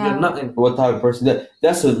you're nothing. What type of person?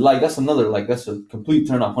 That's a complete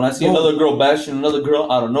turn off. When I see Bro. another girl bashing another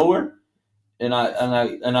girl out of nowhere, and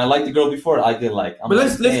I like the girl before, I get like. I'm But like,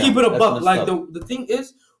 let's damn, keep it a that's buck. messed Like up. the thing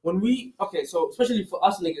is when we so especially for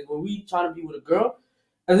us niggas when we try to be with a girl,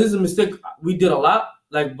 and this is a mistake we did a lot.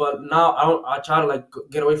 Like, but now I try to like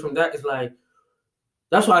get away from that. It's like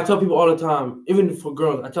that's why I tell people all the time, even for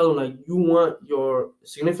girls, I tell them like you want your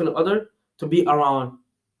significant other to be around,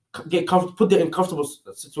 get comfortable, put them in comfortable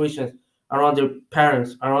situations around their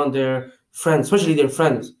parents, around their friends, especially their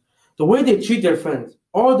friends. The way they treat their friends,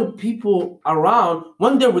 all the people around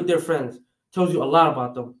when they're with their friends tells you a lot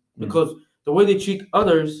about them because the way they treat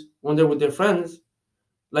others when they're with their friends,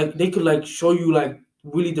 like they could like show you like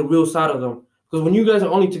really the real side of them. Because when you guys are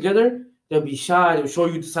only together, they'll be shy. They'll show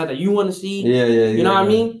you the side that you want to see. Yeah. You know what I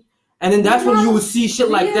mean? And then that's when you will see shit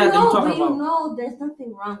like that you're talking about. You know, there's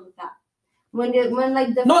nothing wrong with that. When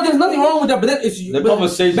like the No, there's nothing wrong with that, but then it's you. The but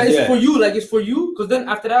conversation, it's yeah. for you. Like it's for you, because then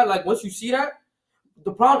after that, like once you see that,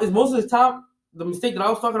 the problem is most of the time the mistake that I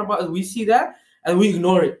was talking about is we see that and we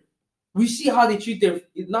ignore it. We see how they treat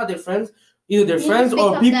not their friends, either their You friends speak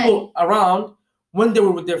or of people around when they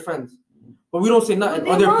were with their friends, but we don't say nothing, But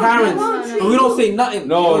or they their won't- parents, they won't but we don't say nothing.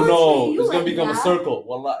 No, They no, won't treat you it's gonna like become a that. circle.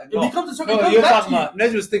 Wallah, It no. becomes a circle. No, it comes you're back talking to you. about.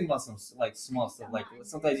 Let's just think about some like small stuff. Like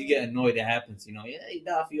sometimes you get annoyed. It happens. You know.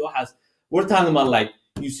 Yeah, we're talking about like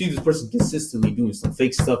you see this person consistently doing some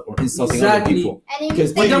fake stuff or insulting Exactly. other people. And Because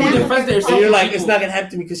you But then with their friends, they're And saying you're like, it's not gonna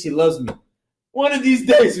happen to me because she loves me. One of these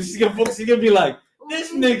days, she's gonna focus. She's gonna be like,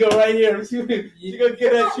 this nigga right here. She's gonna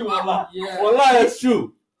get at you. Wallah, Yeah. wallah, that's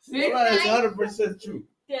true. See? Wallah, that's 100% true.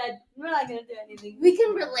 Dad, we're not gonna do anything. We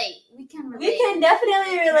can relate. We can relate. We can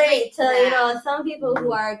definitely relate to Yeah. some people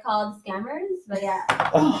who are called scammers, but yeah.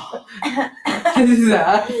 You just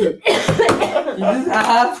have to. You just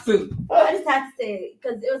have to. I just had to say it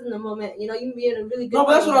because it was in the moment. You be in a really good. No,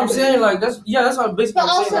 but that's what I'm mood. saying. Like that's how basically But I'm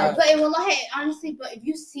also, saying that. honestly, but if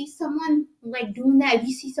you see someone like doing that, if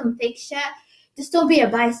you see some fake shit, just don't be a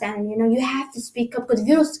bystander. You have to speak up because if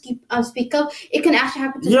you don't speak up, it can actually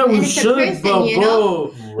happen to Yeah, an we innocent should, person. but You know?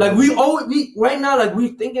 bro, like we right now, like we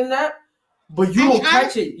thinking that, but you I don't mean,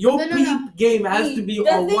 catch it. Your no, no, peep no. game has to be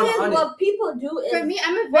The on thing is, 100. what people do is For me,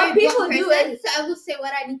 I'm a What very people big do person, is- so I will say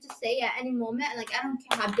what I need to say at any moment. Like I don't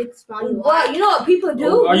care how big, small you what are. you know what people do.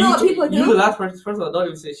 Oh, are you know what people You the do. last person. First of all, don't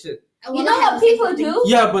even say shit. You know what people do.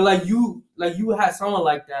 Yeah, but like you had someone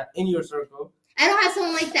like that in your circle. I don't have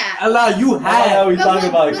someone like that. Allah, you How had. we But talking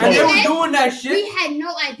about but And they we were had- doing that We shit. had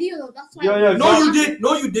no idea though. That's why. Yo, No, you did.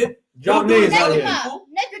 No, you did. Drop They were doing names that out to here. people.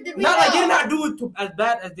 Never did we Not like they know. did not do it to, as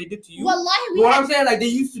bad as they did to you. Wallahi, But we what had I'm saying, like they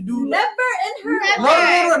used to do. Never in her. Never.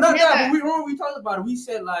 No, not that. Never. But we remember we talked about it. We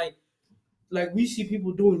said like we see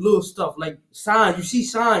people doing little stuff like signs. You see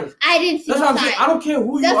signs. I didn't see That's no what I'm saying. I sign. don't care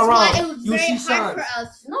who That's you why around. it was You very see hard signs. for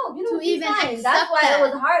us. No, you To don't see even signs. That's accept why that. it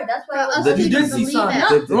was hard. That's why For it was us That to you even did see believe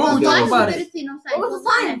signs. it. No. Remember we Did- talked Why about we it. didn't see no signs? What was the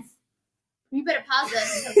Wallahi. signs? You better pause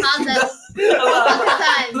this. Pause this.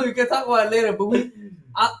 signs? Look, we can talk about it later. But we Is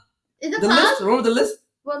it the pause? list. Remember the list?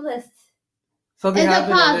 What list? Something Is it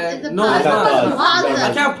happened. pause? and Is then- it No, pause? it's not. Pause. Pause I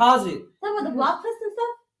it. can't pause it. Talk about the block list and stuff.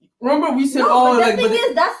 Remember we said, No, oh, but like, the but, thing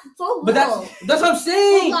is, that's so little. but that's what I'm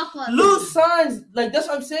saying. Block list. Little signs, like that's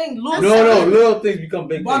what I'm saying. Little No, signs. little things become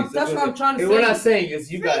big But things. that's what I'm trying to We're say. not saying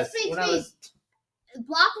it's you Freeze, guys. freeze, We're not freeze.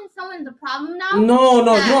 Blocking someone's a problem now? No, you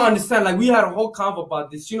Yeah. don't understand. Like we had a whole convo about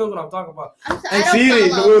this. She knows what I'm talking about. I'm sorry, And I see, don't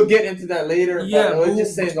follow. we'll get into that later. Yeah, but we're but-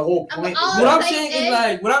 just saying the whole I'm point. all- What I'm saying saying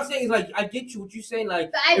is- is like I get you. What you're saying, like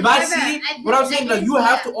But I've if I never- see it, I've what I'm never- saying, I like you didn't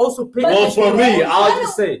have see to also pay But Well, attention. for me, I'll one-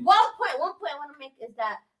 just say. one point I want to make is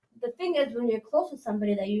that the thing is when you're close to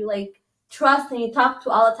somebody that you like trust and you talk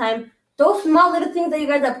to all the time, those small little things that you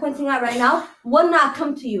guys are pointing out right now will not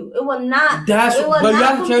come to you. It will not. That's It will but you not have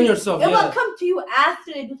to come train to- yourself. It Yeah. will come to you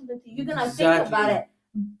after they do something to you. You're gonna think Exactly. about it,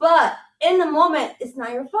 but in the moment, it's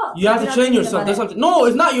not your fault. You have to You're not train thinking yourself. about That's it. something. No,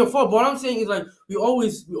 it's not your fault. But what I'm saying is like we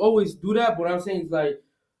always do that. But what I'm saying is like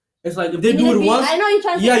it's like if they You do need to it be- once, I know you're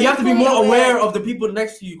trying to. yeah, say you have to be fully more aware of the people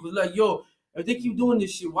next to you. Cause like yo, if they keep doing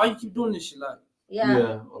this shit, why you keep doing this shit? Like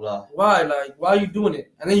Yeah. Allah. why? Like why are you doing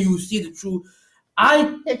it? And then you see the truth. I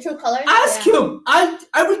The true colors? ask Yeah. him.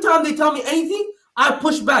 Every time they tell me anything, I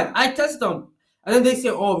push back. I test them, and then they say,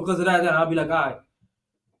 "Oh, because of that." I'll be like, "All right,"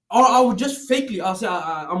 or I would just fakely. I'll say,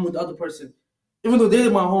 "I'm with the other person," even though they're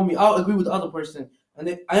my homie. I'll agree with the other person, and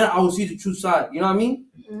then I will see the true side. You know what I mean?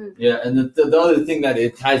 Yeah, and the other thing that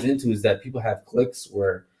it ties into is that people have cliques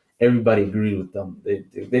where everybody agrees with them.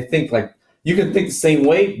 They think like you can think the same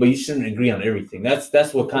way, but you shouldn't agree on everything.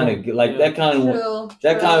 That's what kind of like that kind of True.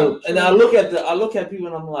 that true, kind of. And true. I look at people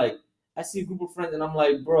and I'm like, I see a group of friends and I'm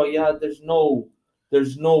like, bro, yeah, there's no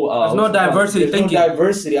There's no what's it called? diversity There's thinking. no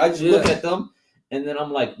diversity. I just look Yeah. at them and then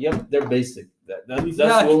I'm like, yep, they're basic. That's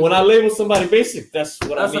Exactly. when I label somebody basic. That's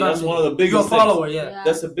what I mean. That's one of the biggest You're a things. follower, yeah. Yeah.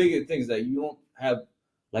 That's the biggest things that you don't have.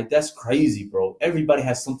 Like that's crazy, bro. Everybody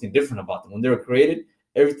has something different about them when they were created.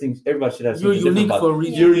 Everybody should have You're something different unique about for a them.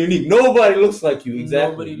 reason. You're unique. Nobody looks like you.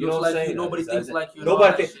 Exactly. Nobody You know looks what I'm like you. saying? Nobody That's- thinks like you. and all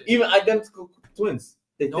Nobody that thinks. shit. Even identical twins,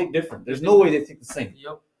 they Nope. think different. There's They no think way they think the same.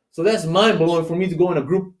 Yep. So that's mind blowing for me to go in a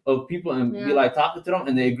group of people and be Yeah. like talking to them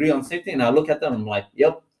and they agree on the same thing. And I look at them and I'm like,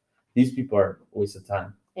 yep, these people are a waste of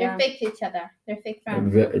time. They're Yeah. fake to each other. They're fake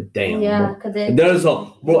friends. Damn. Yeah, Bro. because And there's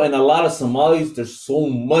and a lot of Somalis, there's so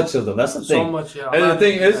much of them. That's the So thing. much, yeah. And the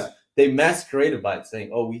thing is, Yeah. they masqueraded by it, saying,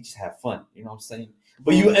 "Oh, we just have fun." You know what I'm saying?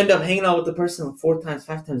 But you end up hanging out with the person 4 times,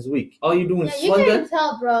 5 times a week. All you doing Yeah, is you fun. can Then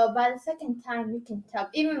tell, bro. By the second time, you can tell.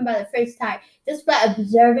 Even by the first time, just by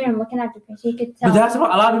observing and looking at the person, you can tell. But that's what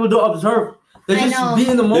a lot of people don't observe. They I just know. be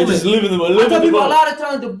in the they moment. just live in the I live tell in the people a moment. lot of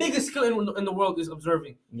times the biggest skill in the world is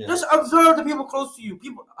observing. Yeah. Just observe the people close to you,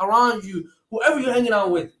 people around you, whoever you're hanging out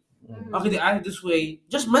with. Mhm. Okay, they act this way.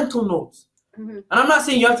 Just mental notes. Mhm. And I'm not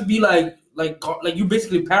saying you have to be like you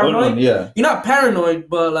basically paranoid. Yeah. You're not paranoid,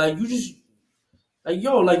 but like you just like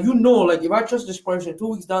like if I trust this person 2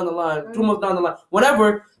 weeks down the line, 2 months down the line,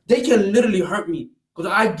 whatever, they can literally hurt me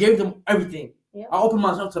because I gave them everything. Yeah. I opened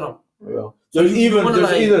myself to them. Yeah. So There's you even wanna,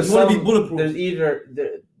 there's like, either you wanna be some-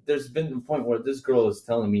 bulletproof. there's been a point where this girl is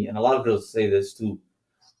telling me, and a lot of girls say this too.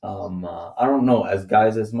 I don't know as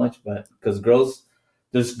guys as much, but because girls,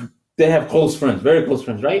 they have close friends, very close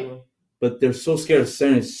friends, right? But they're so scared of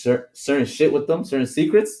certain shit with them, certain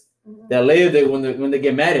secrets, Mhm. that later when they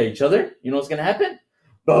get mad at each other, you know what's gonna happen?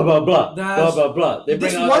 Blah blah blah, That's- blah blah blah. They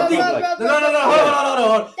This bring one out thing- stuff like, No, hold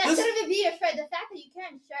on. That This, shouldn't be your friend. The fact that you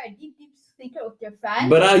can't share a deep secret with your friend.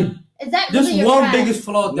 but is that this really your one friend? biggest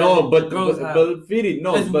flaw that no, but girls have. Fidi,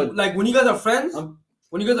 no, Is, but like when you guys are friends, Um,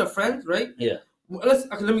 right? Yeah.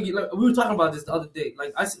 Let me get. Like, we were talking about this the other day.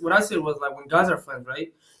 Like what I said was like when guys are friends,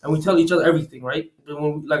 right, and we tell each other everything, right. Then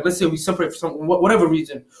when like let's say we separate for some whatever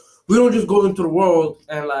reason, we don't just go into the world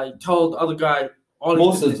and like tell the other guy all.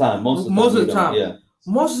 most of the time, Most of the we don't, time. yeah.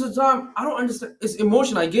 Most of the time, I don't understand. It's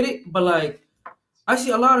emotion. I get it, but like I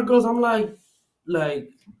see a lot of girls. I'm like,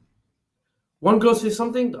 one girl says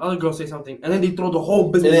something, the other girl says something, and then they throw the whole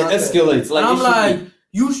And business. it out there. escalates. Like, And I'm it should like, be-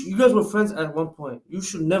 you guys were friends at one point. You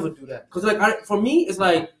should never do that. Cause like, for me, it's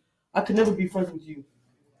like I could never be friends with you.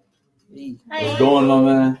 What's going on,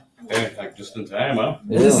 man? Hey, like just in time, huh?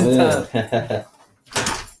 This is time.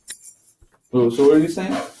 So what are you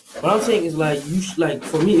saying? What I'm saying is like you like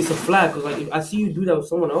for me it's a flag. Cause like if I see you do that with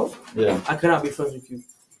someone else, Yeah, I cannot be friends with you.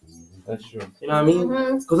 that's true. You know what I mean?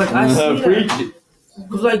 Mhm. Cause like I see Preach that. it.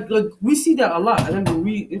 Cause like we see that a lot, and then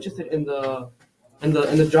we interested in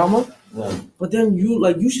the drama. Yeah. But then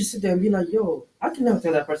you should sit there and be like, yo, I can never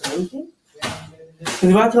tell that person anything. Because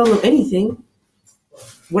if I tell them anything,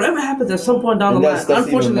 whatever happens at some point down And the line, that's even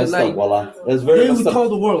unfortunately, messed like up, voila. That's very they messed would up. tell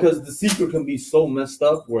the world. Because the secret can be so messed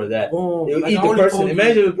up where that Boom. it'll Like, eat I the only person. told you.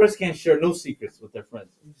 Imagine if the person can't share no secrets with their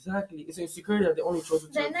friends. Exactly. It's insecurity that they only chose to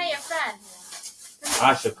They're tell. not your friend.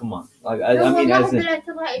 Asha, come on. Like They I will mean, never as be in,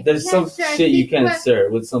 like, if there's you some can't share a shit you can't secret-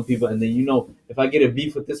 share with some people, and then if I get a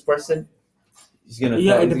beef with this person, he's gonna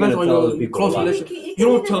Yeah, tell, it he's depends gonna on tell your other people close a lot. relationship. You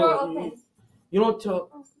don't tell. Okay. You don't tell.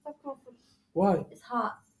 Oh, that's cool. Why? It's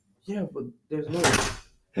hot. Yeah, but there's no.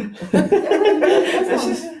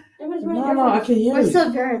 Everybody's really No, I different. can hear We're you.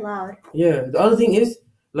 still very loud. Yeah. The other thing is,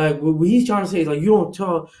 like, what he's trying to say is like, you don't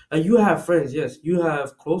tell. Like, you have friends. Yes, you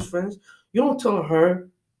have close friends. You don't tell her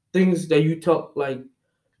things that you tell. Like,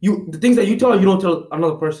 the things that you tell her, you don't tell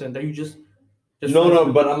another person. That you just.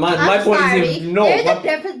 No, but my I'm point sorry. is, no, There's my- a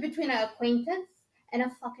difference between an acquaintance and a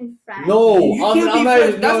fucking friend. no, You I'm, can't I'm be not.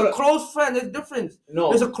 friends. That's No, a close friend. There's difference. no,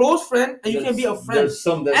 There's a close friend, and you can be a there's- friend There's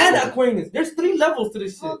some that, and acquaintance. There's 3 levels to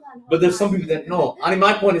this shit. Hold on, but there's hold some on. people that no. I mean,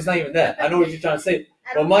 my point is not even that. I know what you're trying to say.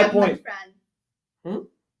 I don't but my have much point- friends.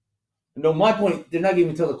 No, my point. They're not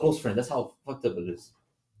even tell the close friend. That's how fucked up it is.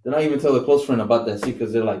 They're not even tell the close friend about that shit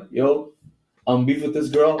because they're like, yo, I'm beef with this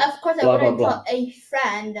girl. Of course, I Blah, blah, wouldn't blah. tell a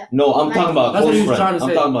friend. No, I'm My- talking about a That's what close he was friend. trying to I'm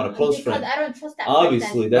say. talking about a close Because friend. I don't trust that Obviously,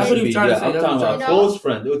 person. that That's what should he be. was trying to Yeah, say, I'm that's talking what he about a was trying to close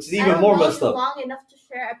friend, which is I even don't more know messed you up. long enough to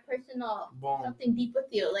share a personal Boom. something deep with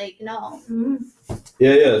you. Like, no.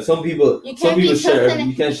 Yeah. Some people, You some can't be people share. trusting.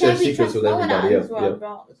 You can't share be secrets with trusting no one everybody. in this Yeah. world,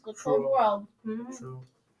 bro. It's the cold True. world. True.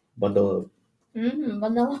 Bundle up.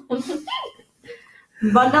 But no.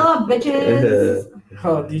 Bundle up, bitches.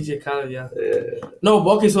 Oh, DJ Khaled, yeah. Yeah. No,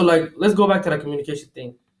 but okay, so like, let's go back to that communication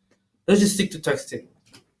thing. Let's just stick to texting.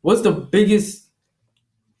 What's the biggest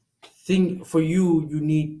thing for you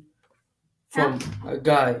need from a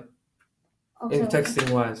guy in texting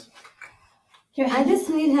wise? I just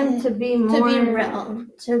need him to be more. To be real.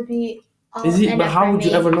 To be. Is he? But how would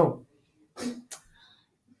you ever know?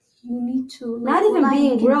 You need to. Not even lie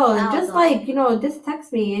being it real. out, Just though. like, just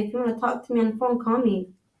text me. If you want to talk to me on the phone, call me.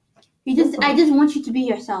 I just want you to be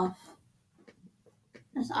yourself.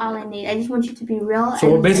 That's all I need. I just want you to be real.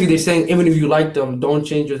 So and basically, they're saying even if you like them, don't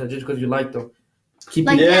change yourself just because you like them. Keep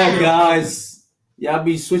Like it. Yeah, that. guys. Y'all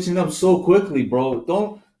be switching up so quickly, bro.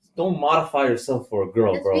 Don't modify yourself for a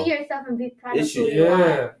girl, just bro. be yourself and be proud It of who should- you are.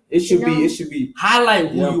 Yeah. It should You be. know? It should be. Highlight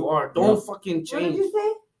who Yeah. you are. Don't Yeah. fucking What did change. you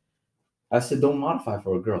say? I said, don't modify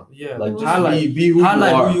for a girl. Yeah. Like just highlight. be who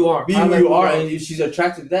Highlight you are. who you are. Be who Highlight you are, and if she's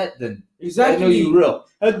attracted to that, then I know you real.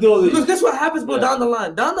 Because guess what happens, bro, Yeah. down the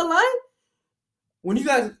line? Down the line, when you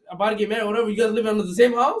guys about to get married or whatever, you guys live under the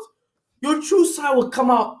same house, your true side will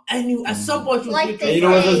come out and you at some point you'll Like be a they true You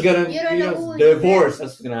know side. what's say, gonna? you don't You know know, who you divorce.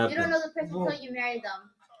 That's gonna You don't happen. know the person No. until you marry them.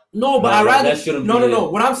 No, but No, I rather that shouldn't no be no no.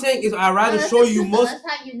 it. What I'm saying is I rather No, show you that's most That's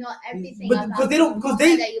how you know everything But- about because they don't- them. because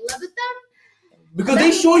they- That you live with them. because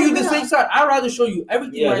they show you the same side. I rather show you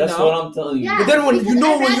everything Yeah, right that's now. what I'm telling you. Yeah. But then when Because you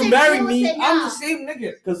know I'd when you rather marry deal with me, it I'm now. the same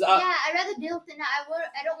nigga. Because Yeah, I'd rather deal with it now.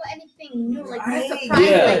 I don't want anything new. Like, no Right, surprise.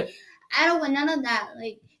 yeah. Like, I don't want none of that.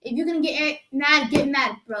 Like, if you're gonna get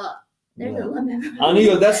mad, bro. There's Yeah. a limit.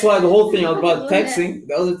 Amigo, that's why the whole thing about texting.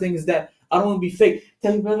 The other thing is that I don't want to be fake.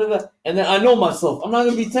 Tell me blah, blah, blah. And then I know myself. I'm not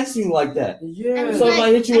gonna be texting you like that. Yeah. And So if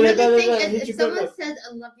I hit you with it, blah, another blah, thing blah, is, hit if you, blah, someone blah. says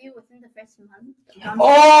I love you within the first month,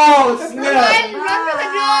 Oh run snap! for the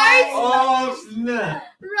doors. Oh snap!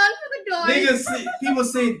 Run for the doors. Niggas, say, people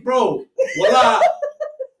say, bro, voila.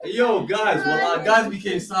 Yo, guys, voila, guys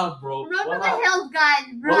became soft, bro. Run for the Voila. hills, guys.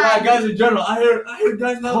 Run. Voila, guys in general. I hear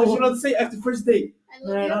guys now. You know what to say after first date? I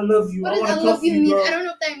love Man, you. I love you. What I does want I to love cuff you you, mean? bro. I don't know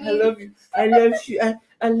what that means. I love you. I love you.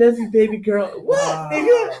 I love you, baby girl. What, Wow.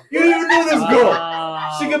 nigga? You don't even know this girl.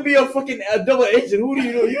 Wow. She could be a fucking double agent. Who do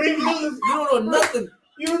you know? You don't even know this. You don't know nothing.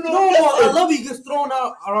 You don't know No, nothing. I love you gets thrown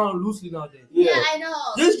out around loosely nowadays. Yeah, I know.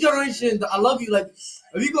 This generation, the I love you, like,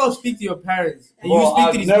 if you go speak to your parents and Bro, you speak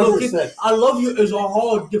I've to these never little kids, said- I love you is a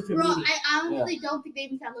whole different Bro, meaning. I honestly don't think they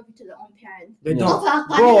even say I love you to their own parents. They Yeah. don't. Fuck,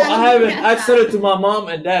 why Bro, did I love haven't. you? I've said it to my mom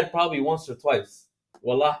and dad probably once or twice.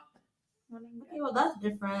 Voila. Okay, well that's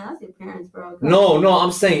different. That's your parents, bro. No,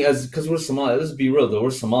 I'm saying as because we're Somali. Let's be real though. We're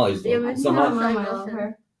Somalis. Yeah, Though. we're Somali. Mama, I love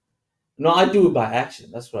her. No, I do it by action.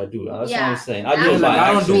 That's what I do. That's what Yeah. I'm saying. I do it by Like, I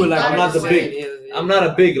don't action. do it like I'm not the big. I'm not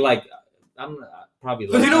a big like. I'm probably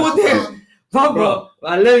like. Because you know what they bro. Bro,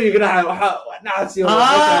 I love you. Nah, Like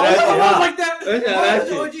that. That's That's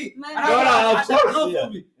it. OG. My, I know, of course, I know yeah. for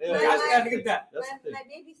me. Yeah. Like, I just gotta get that. That's the thing. my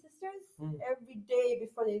baby sisters, Mm. every day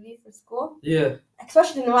before they leave for school, Yeah.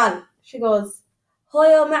 especially Nawal, she goes,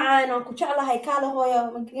 Hoyo ma'an, kuchala haikala hoyo,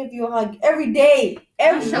 I'm gonna give you a hug every day.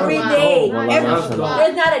 Every Mashallah. day. Oh, Every, mashallah.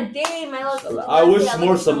 there's not a day my little I wish say I more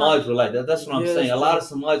love you so much. Somalis were like that. That's what I'm Yeah, saying. A that's lot of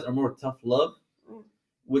Somalis are more tough love, Mm.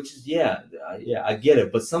 which is yeah, I get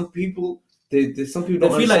it. But some people, some people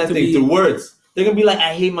don't They feel like understand to things be- through words. They're gonna be like,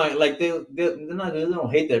 I hate my like they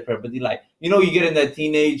don't hate their parent, but they like you get in that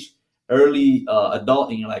teenage, early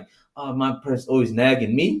adult, and you're like, oh my parents always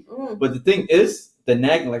nagging me. Mm. But the thing is, the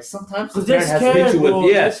nagging like sometimes the Because they're parent has to scared, hit you bro.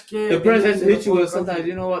 with They're scared. the parents They has to need hit you with fuck up. sometimes.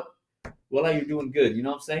 You know what? Well, you're doing good. You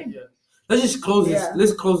know what I'm saying? Let's just close this. Yeah.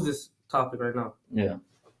 Let's close this topic right now. Yeah.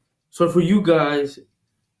 So for you guys,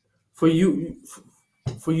 for you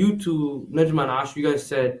to Najma and Ash, you guys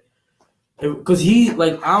said, because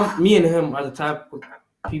me and him are the type of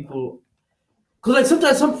people. Because like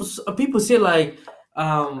sometimes some people say like,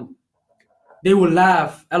 they will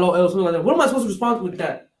laugh, LOL, something like that. What am I supposed to respond with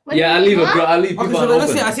that? What do you I mean, leave it, huh? bro. I leave Okay, people so let's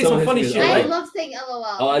open. say I say some Someone funny hits me shit, with I right? love saying LOL.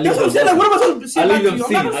 Oh, I leave That's what I'm them saying. Like, open. what am I supposed to say I back leave to them you? I'm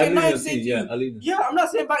seen. not gonna I say leave nothing them to seen. you. Yeah, I leave them. Yeah, I'm not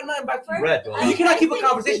saying nothing back to you. Red, bro. You cannot keep a Because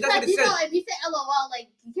conversation. That's what it you know, says. if you say LOL, like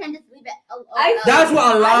you can't just leave it LOL. That's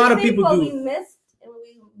what a lot I of think people what do. we missed and what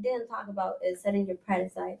we didn't talk about is setting your pride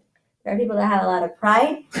aside. There are people that have a lot of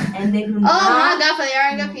pride and they do Oh my not. god, for the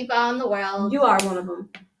arrogant people in the world. You are one of them.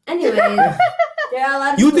 Anyways, there are a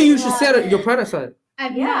lot of You people think you who should have- set your pride aside?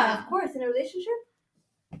 Yeah, of course. In a relationship,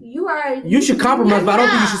 you are. You should compromise, but I don't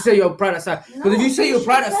think you Yeah. should say your pride aside. Because if you say your should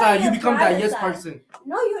pride set aside, you your become pride that yes aside. person.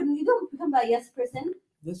 No, you don't become that yes person.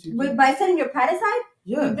 Yes, you But by setting your pride aside,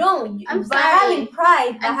 Yeah. you don't. I'm by sorry. having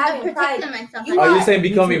pride, by I'm having pride. protecting myself. You Are are- you saying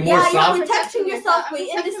becoming more Yeah, soft? you're protecting yourself, but I'm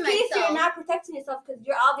in this protecting case, you're myself. not protecting yourself because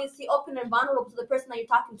you're obviously open and vulnerable to the person that you're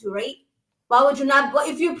talking to, right? Why would you not? Well,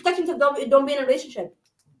 if you're protecting yourself, don't be in a relationship.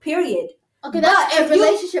 Period. Okay, that's But a if you-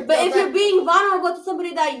 relationship. But though, if you're being vulnerable to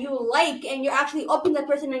somebody that you like and you're actually open to that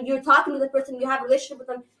person and you're talking to the person, you have a relationship with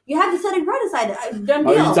them, you have to set it right aside. Done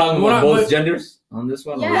Are deal. you talking What about I- both what- genders on this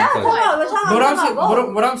one? or Yeah, what are you Yeah, talking come about? on, we're talking But I'm saying, about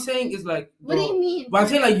both. what I'm saying is like, what do you mean? But I'm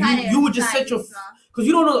saying like you would just set your, because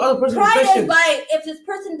you don't know the other person's Pride is intentions. by if this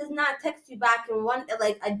person does not text you back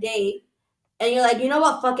in a day, and you're like, you know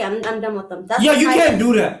what, fuck it, I'm done with them. That's Yeah, what you pride can't is.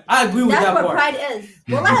 do that. I agree with That's that what part. pride is.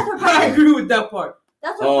 Well, that's what I pride is. agree with that part.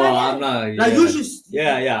 That's what Oh, pride I'm is. not. Like yeah. you should.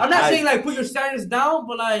 Yeah. I'm not saying like put your standards down,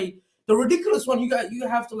 but like the ridiculous one, you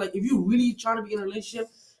have to like if you really trying to be in a relationship,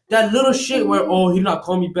 that little shit where he not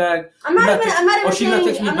call me back. I'm not even or she not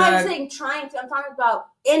text saying me I'm not back. even saying trying to. I'm talking about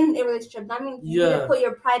in a relationship. I mean, you need Yeah. to put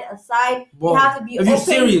your pride aside. Boom. You have to be If you're open,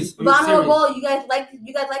 serious, if you're vulnerable. You guys like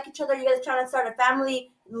each other. You guys trying to start a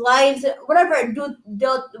family, lives, whatever.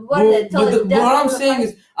 But what I'm saying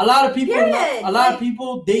is a lot of people, Period. a lot of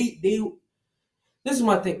people, they. This is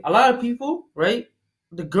my thing. A lot of people, right?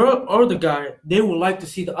 The girl or the guy, they would like to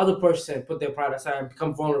see the other person put their pride aside and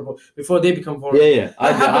become vulnerable before they become vulnerable. Yeah.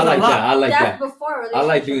 I happens like a lot. that. I like that's that. before a I relationship.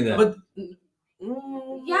 like doing that. But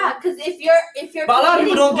Yeah, because if you're But a lot of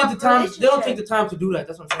people don't committing get to the a time. They don't take relationship- the time to do that.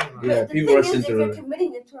 That's what I'm saying. Yeah, But the people thing rush is, if into you're it.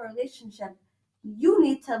 committing into a relationship, you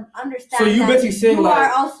need to understand So you that basically saying, you like-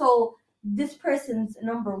 are also this person's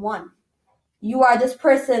number one. You are this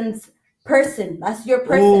person's person. That's your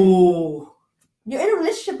person. Oh, You're in a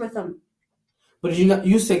relationship with them. but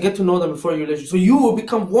you say get to know them before your relationship, so you will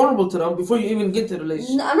become vulnerable to them before you even get to the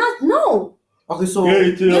relationship. I'm not. No, Okay, so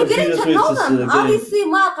you're getting to know them. Obviously, I'm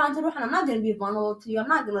not going to be vulnerable to you. I'm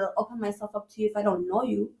not going to open myself up to you if I don't know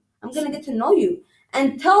you. I'm going to get to know you.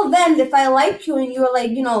 Until then, if I like you and you're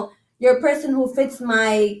like, you're a person who fits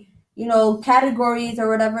my, categories or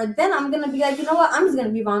whatever, then I'm going to be like, you know what? I'm just going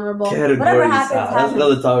to be vulnerable. Whatever happens, That's happens.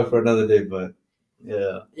 another topic for another day, but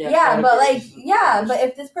yeah. But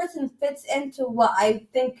if this person fits into what I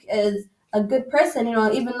think is a good person,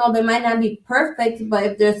 even though they might not be perfect, but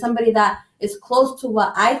if there's somebody that is close to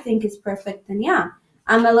what I think is perfect, then yeah,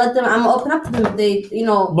 I'm gonna open up to them. If they,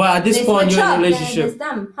 But at this they point, switch you're in a up, then relationship. it's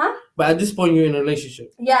them, huh? But at this point, you're in a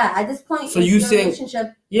relationship. Yeah, at this point, So it's you your saying-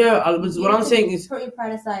 relationship. Yeah, You what I'm can saying is, put your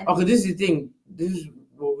pride aside. okay, this is the thing. This is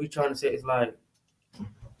what we're trying to say is like,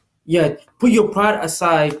 yeah, put your pride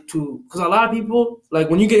aside because a lot of people, like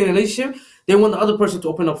when you get in a relationship, they want the other person to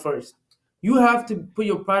open up first. You have to put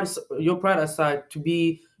your pride aside to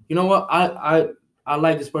be, you know what, I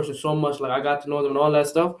like this person so much, like I got to know them and all that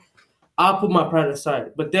stuff. I'll put my pride aside.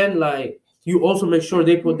 But then like you also make sure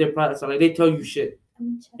they put their pride aside. Like they tell you shit.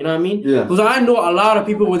 You know what I mean? Yeah. Because I know a lot of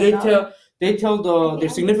people where they tell their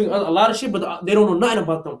significant other a lot of shit, but they don't know nothing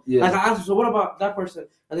about them. Yeah. Like I ask them, so what about that person?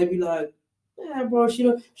 And they be like, yeah, bro,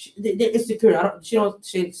 they're insecure. She don't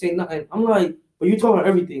say nothing. I'm like, but you told her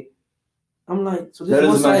everything. I'm like, so this That is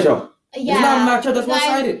doesn't match one-sided. up. Yeah. It's not match up. That's Guys,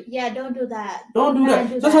 one-sided. Yeah, don't do that. Don't do that.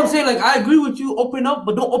 Do That's what I'm saying. Like I agree with you. Open up,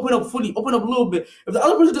 but don't open up fully. Open up a little bit. If the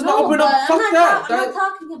other person does not open but up, fuck that. I'm not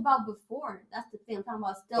talking about before. That's the thing. I'm talking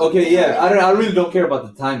about still. Okay, yeah. I really don't care about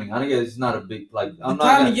the timing. I think it's not a big like. I'm The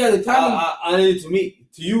not. timing, yeah, the timing. I need to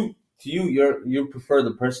you. You prefer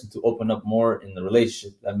the person to open up more in the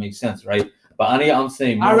relationship. That makes sense, right? But Ania, I'm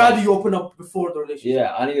saying. I'd rather you open up before the relationship.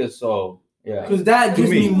 Yeah, Ania. So yeah. Because that gives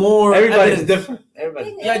me me. more. Everybody's evidence. different.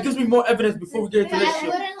 Everybody. Yeah, it gives me more evidence before we get into I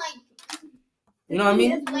relationship. wouldn't like. You know what I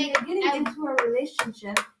mean? When you're getting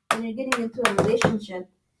into a relationship,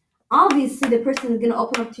 obviously the person is gonna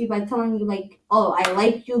open up to you by telling you like, oh, I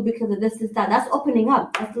like you because of this, that. That's opening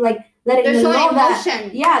up. That's like letting They're you know showing that.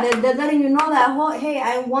 emotion. Yeah, they're letting you know that. Oh, hey,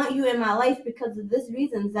 I want you in my life because of this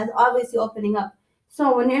reasons. That's obviously opening up.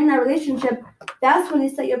 So when you're in a relationship, that's when you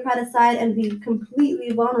set your pride aside and be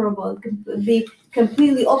completely vulnerable, be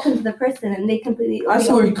completely open to the person, and they completely. I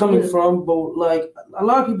see where you're coming you. from, but like a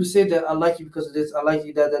lot of people say that I like you because of this, I like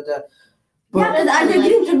you that. But Yeah, because you're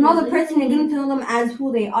getting to know the person, you're getting to know them as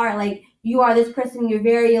who they are. Like you are this person, you're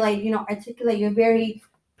very like articulate, you're very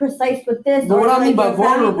precise with this. But or what I mean like by you're a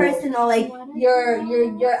family vulnerable- person, or like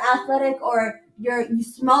you're athletic, or you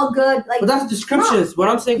smell good. Like But that's descriptions. What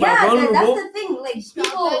I'm saying by yeah, vulnerable. that's the thing. Like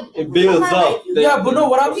people, It builds might up. like you. Yeah, but no,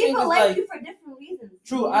 what I'm saying People is like like you for different reasons.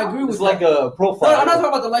 true. you I know? agree with It's like that. a profile. No, I'm not talking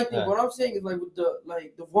about the like thing. Yeah. What I'm saying is like with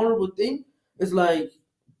the vulnerable thing is like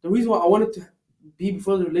the reason why I wanted to be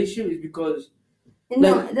before the relationship is because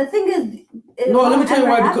No, like- the thing is, it no. Let me won't tell you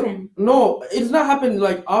ever why. Because happen. no, it's not happening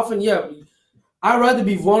like often. Yeah, I'd rather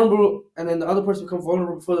be vulnerable and then the other person become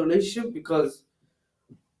vulnerable before the relationship because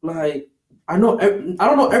like I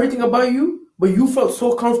don't know everything about you, but you felt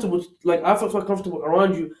so comfortable. Like I felt so comfortable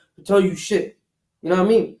around you to tell you shit. You know what I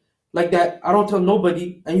mean? Like that. I don't tell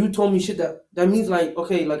nobody, and you told me shit that means like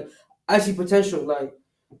okay, like I see potential. Like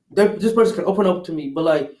this person can open up to me, but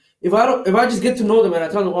like if I just get to know them and I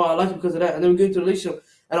tell them, oh, I like you because of that, and then we get into a relationship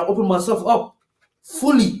and I open myself up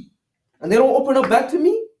fully, and they don't open up back to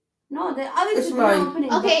me. No, they obviously It's they're not like-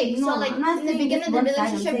 opening. Okay, no, so like I'm not in the saying beginning it's of the one-sided, I'm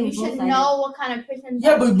relationship, saying you should both-sided. know what kind of person.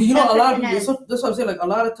 Yeah, but you know, that a lot of person people. is. That's what I'm saying. Like a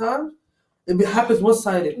lot of times, it happens one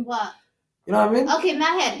sided. What? You know what I mean? Okay,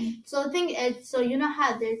 Mahead. So the thing is, so you know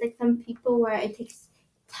how there's like some people where it takes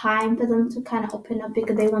time for them to kind of open up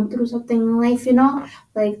because they went through something in life,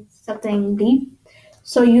 like something deep.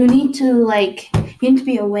 So you need to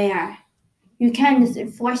be aware. You can't just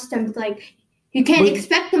enforce them you can't But-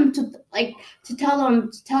 expect them to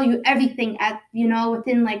tell you everything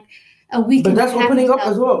within like a week. But and that's a half opening or up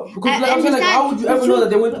so. as well. Because I like I'm saying, like, how would you ever understand, know but that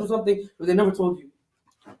they you- went through something if they never told you?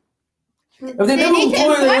 If they They never need to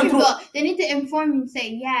told you they inform went through, people. They need to inform you and say,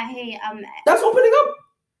 yeah, hey, that's opening up.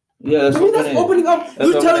 Yeah, that's To me, that's opening up. That's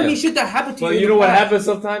You're telling opening me up. shit that happened to But you. you in know the what past. happens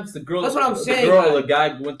sometimes? The girl, That's what I'm saying, The girl or like- the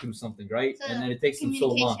guy went through something, right? So And then it takes them so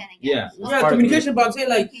long. communication, I Yeah, guess. it's Yeah, part of communication. But I'm saying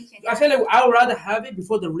like communication. I feel like I would rather have it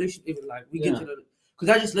before the relationship even like we get Yeah. to the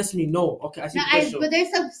because that just lets me know. Okay, I see No, potential. but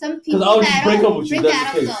there's some people I would that just break don't up with you, bring that's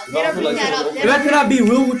that the up case. though. They don't bring that up. If I cannot be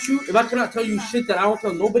real with you, if I cannot tell you shit that I don't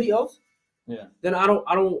tell nobody else, Yeah. then I don't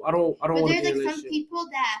But want to be there's in a like some relationship. people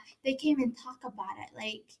that they can't even talk about it,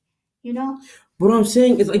 But what I'm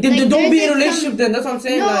saying is like, then Like, don't be in a there's like relationship. some- Then that's what I'm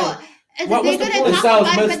saying. No, Like, it's what- like what's the they're point? gonna It talk sounds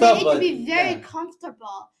about it, messed but up, they need but- to be very yeah.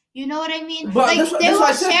 comfortable. You know what I mean? But Like that's what- they that's will what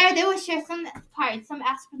I said. share some parts, some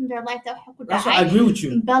aspects of their life that could that's why I die. agree with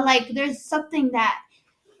you. But like there's something that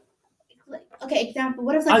like okay, example,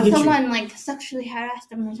 what if I like get you. someone like sexually harassed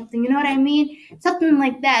them or something, you know what I mean? Something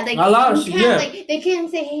like that. Like A lot of you shit, can't yeah. like they can't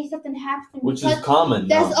say, hey, something happened to me Which because is common.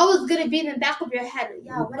 that's now. always gonna be in the back of your head.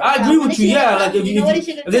 Yeah, what I if, agree what with if you. she Yeah, gonna like tell if me? you What if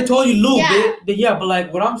she gonna if they tell told you Luke, Yeah. then yeah. But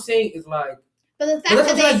like what I'm saying is like, But the but fact that's that what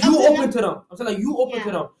I'm they saying. Like you open open up, to them. I'm saying like you open to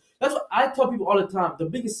Yeah. them. That's what I tell people all the time. The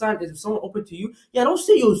biggest sign is if someone open to you. Yeah, don't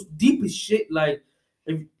say your deepest shit. Like,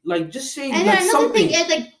 if like just say and like then another something. thing is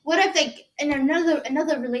like, what if like in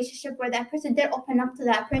another relationship where that person did open up to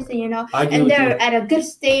that person, I agree and with they're you. at a good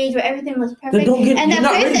stage where everything was Then perfect, don't get. and You're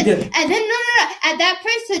that not ready person, then. and then no, and that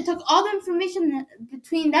person took all the information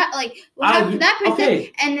between that, like what I happened to agree. that person,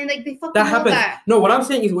 Okay. and then like they fucked That them happens. over. No, what I'm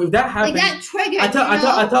saying is if that happens, Like that triggered. I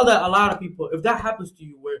you know? tell that a lot of people. If that happens to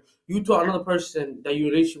you, where you told another person that you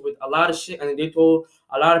in a relationship with a lot of shit, and then they told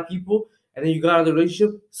a lot of people, and then you got out of the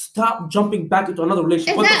relationship, stop jumping back into another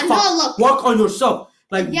relationship. It's What the not, fuck? no, look. Work on yourself.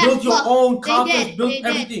 like Yes, built your look, own they confidence, did, built they did.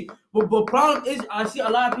 everything. But problem is, I see a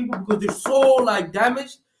lot of people because they're so like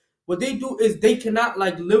damaged. What they do is they cannot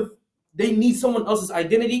like live. They need someone else's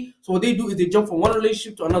identity. So what they do is they jump from one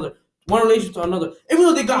relationship to another, even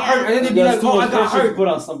though they got hurt, and then they be like, "Oh, I got hurt." Put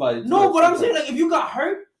on somebody. No, but I'm saying like if you got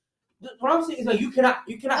hurt, what I'm saying is like you cannot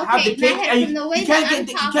have the Okay, cake Maher, and from the way you can't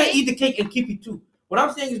that I'm you can't eat the cake and keep it too. What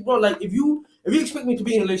I'm saying is, bro, like if you expect me to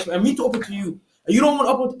be in a relationship and me to open to you, and you don't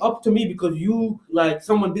want to up to me because you like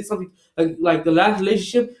someone did something like the last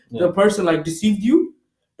relationship, the person like deceived you.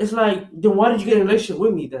 It's like, then why did you get in a relationship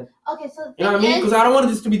with me then? Okay, so You know what I mean? Because I don't want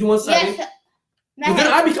this to be the one sided. yes, Because then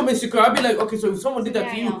I become insecure. I'll be like, okay, so if someone did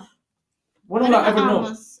that to you, when will I ever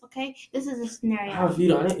know? Okay, this is a scenario. How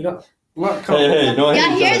you on it? You got Hey, no,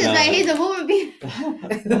 Y'all hear this? Like he's a woman being.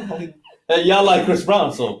 Hey, y'all like Chris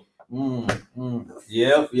Brown, so.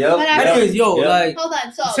 Yep. Whatever. Anyways, yo, Yeah. like, Hold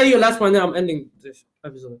on. So. say your last point, then I'm ending this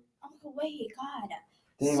episode. Oh wait, God.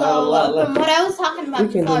 Damn, I have a lot So left. from what I was talking about We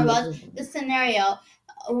can before do was the scenario.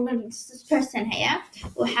 This person here,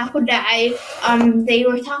 they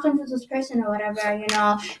were talking to this person or whatever, you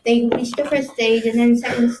know, they reached the first stage and then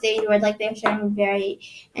second stage where like they're sharing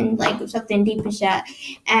like something deep and shit,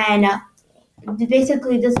 and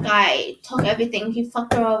basically this guy took everything, he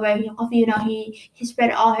fucked her over, he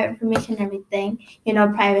spread all her information and everything,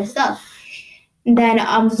 private stuff. And then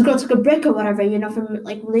this girl took a break or whatever, from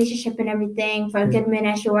like relationship and everything for a good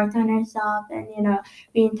minute. She worked on herself and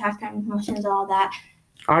being tacked on emotions, all that.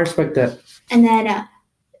 I respect that. And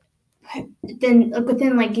then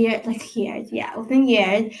within years,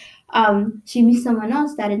 she meets someone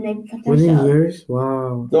else that is maybe potential. Within years?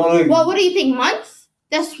 Wow. Well, what do you think? Months?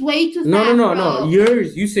 That's way too fast. No.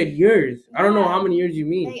 Years. You said years. I don't know how many years you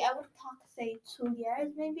mean. Like I would say 2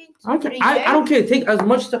 years, maybe. I don't care. Take as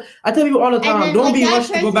much time. I tell people all the time, don't be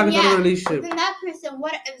rushed to go back into a relationship. Then that person,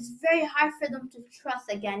 it was very hard for them to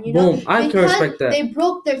trust again. Boom. I can respect that.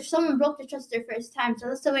 Someone broke the trust their first time. So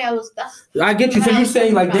that's the way I was. I get you. So you're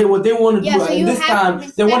saying like what they want to do, and this time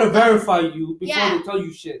they want to verify you before they tell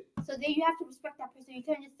you shit. So then you have to respect that person. You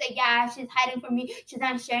can't just say, yeah, she's hiding from me. She's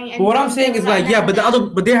not sharing anything. But what I'm saying is like,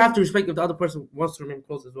 but they have to respect if the other person wants to remain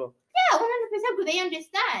close as well. Yeah, 100%, but they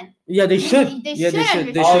understand. Yeah, they should. They should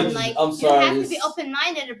understand. Like, I'm sorry. You have to be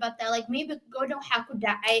open-minded about that. Like, maybe go to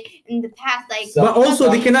Hakudai in the past. Like, but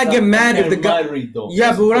also, they cannot get mad if the guy.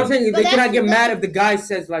 Yeah, but what I'm saying is they cannot get mad if the guy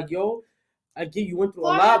says like, yo, I get you went through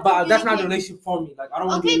a lot, but that's not the relationship for me. Like, I don't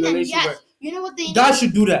want to be in a relationship where you know what they guys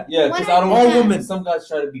should do that. Yeah, because I don't all want women. Some guys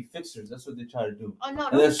try to be fixers. That's what they try to do. Oh no!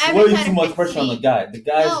 And there's way too much pressure on the guy. The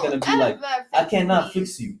guy's gonna be like, I cannot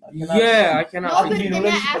fix you. I cannot. No, but they're not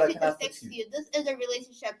asking to fix you. This is a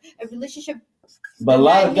relationship. A relationship. But a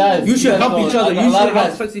lot of guys, you should help each other. A lot of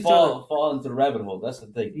guys fall into the rabbit hole. That's the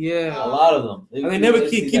thing. Yeah, a lot of them. They never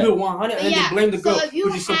keep it 100, and then they blame the girl,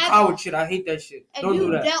 which is some coward shit. I hate that shit. Don't do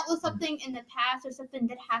that. If you dealt with something in the past or something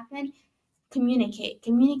that happened, communicate.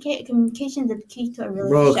 Communication is the key to a relationship.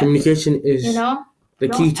 Bro, communication is the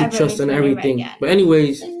key to trust and everything. But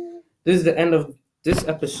anyways, this is the end of this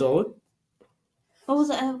episode. What was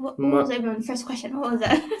that? What was everyone's first question? What was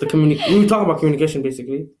that? We were talking about communication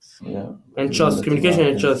basically. Yeah. And trust. Communication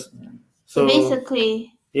and trust. So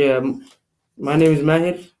basically. Yeah. My name is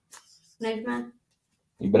Maher. Najma.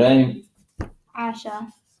 Ibrahim.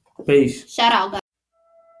 Asha. Peace. Shout out, guys.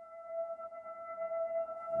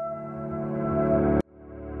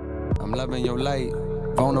 I'm loving your light,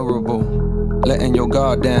 vulnerable, letting your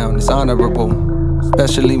guard down, it's honorable,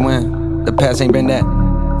 especially when the past ain't been that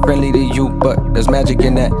friendly to you, but there's magic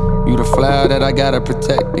in that. You the flower that I gotta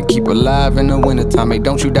protect, to keep alive in the wintertime. Hey,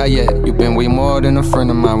 don't you die yet, you been way more than a friend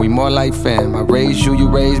of mine, we more like fam. I raised you, you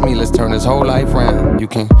raised me, let's turn this whole life round. You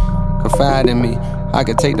can confide in me, I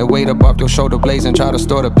can take the weight up off your shoulder blades and try to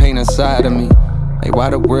store the pain inside of me. Like,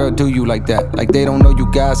 why the world do you like that? Like, they don't know you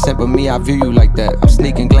God sent, but me, I view you like that. I'm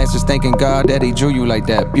sneaking glances, thanking God that he drew you like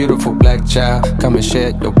that. Beautiful black child, come and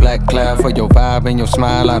shed your black cloud. For your vibe and your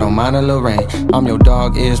smile, I don't mind a little rain. I'm your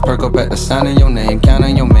dog, ears perk up at the sound of your name. Count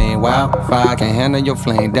on your mane, wildfire can handle your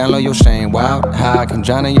flame. Download your shame, wild high can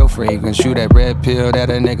drown in your fragrance. Shoot that red pill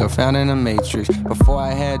that a nigga found in the Matrix. Before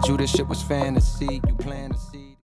I had you, this shit was fantasy. You planned to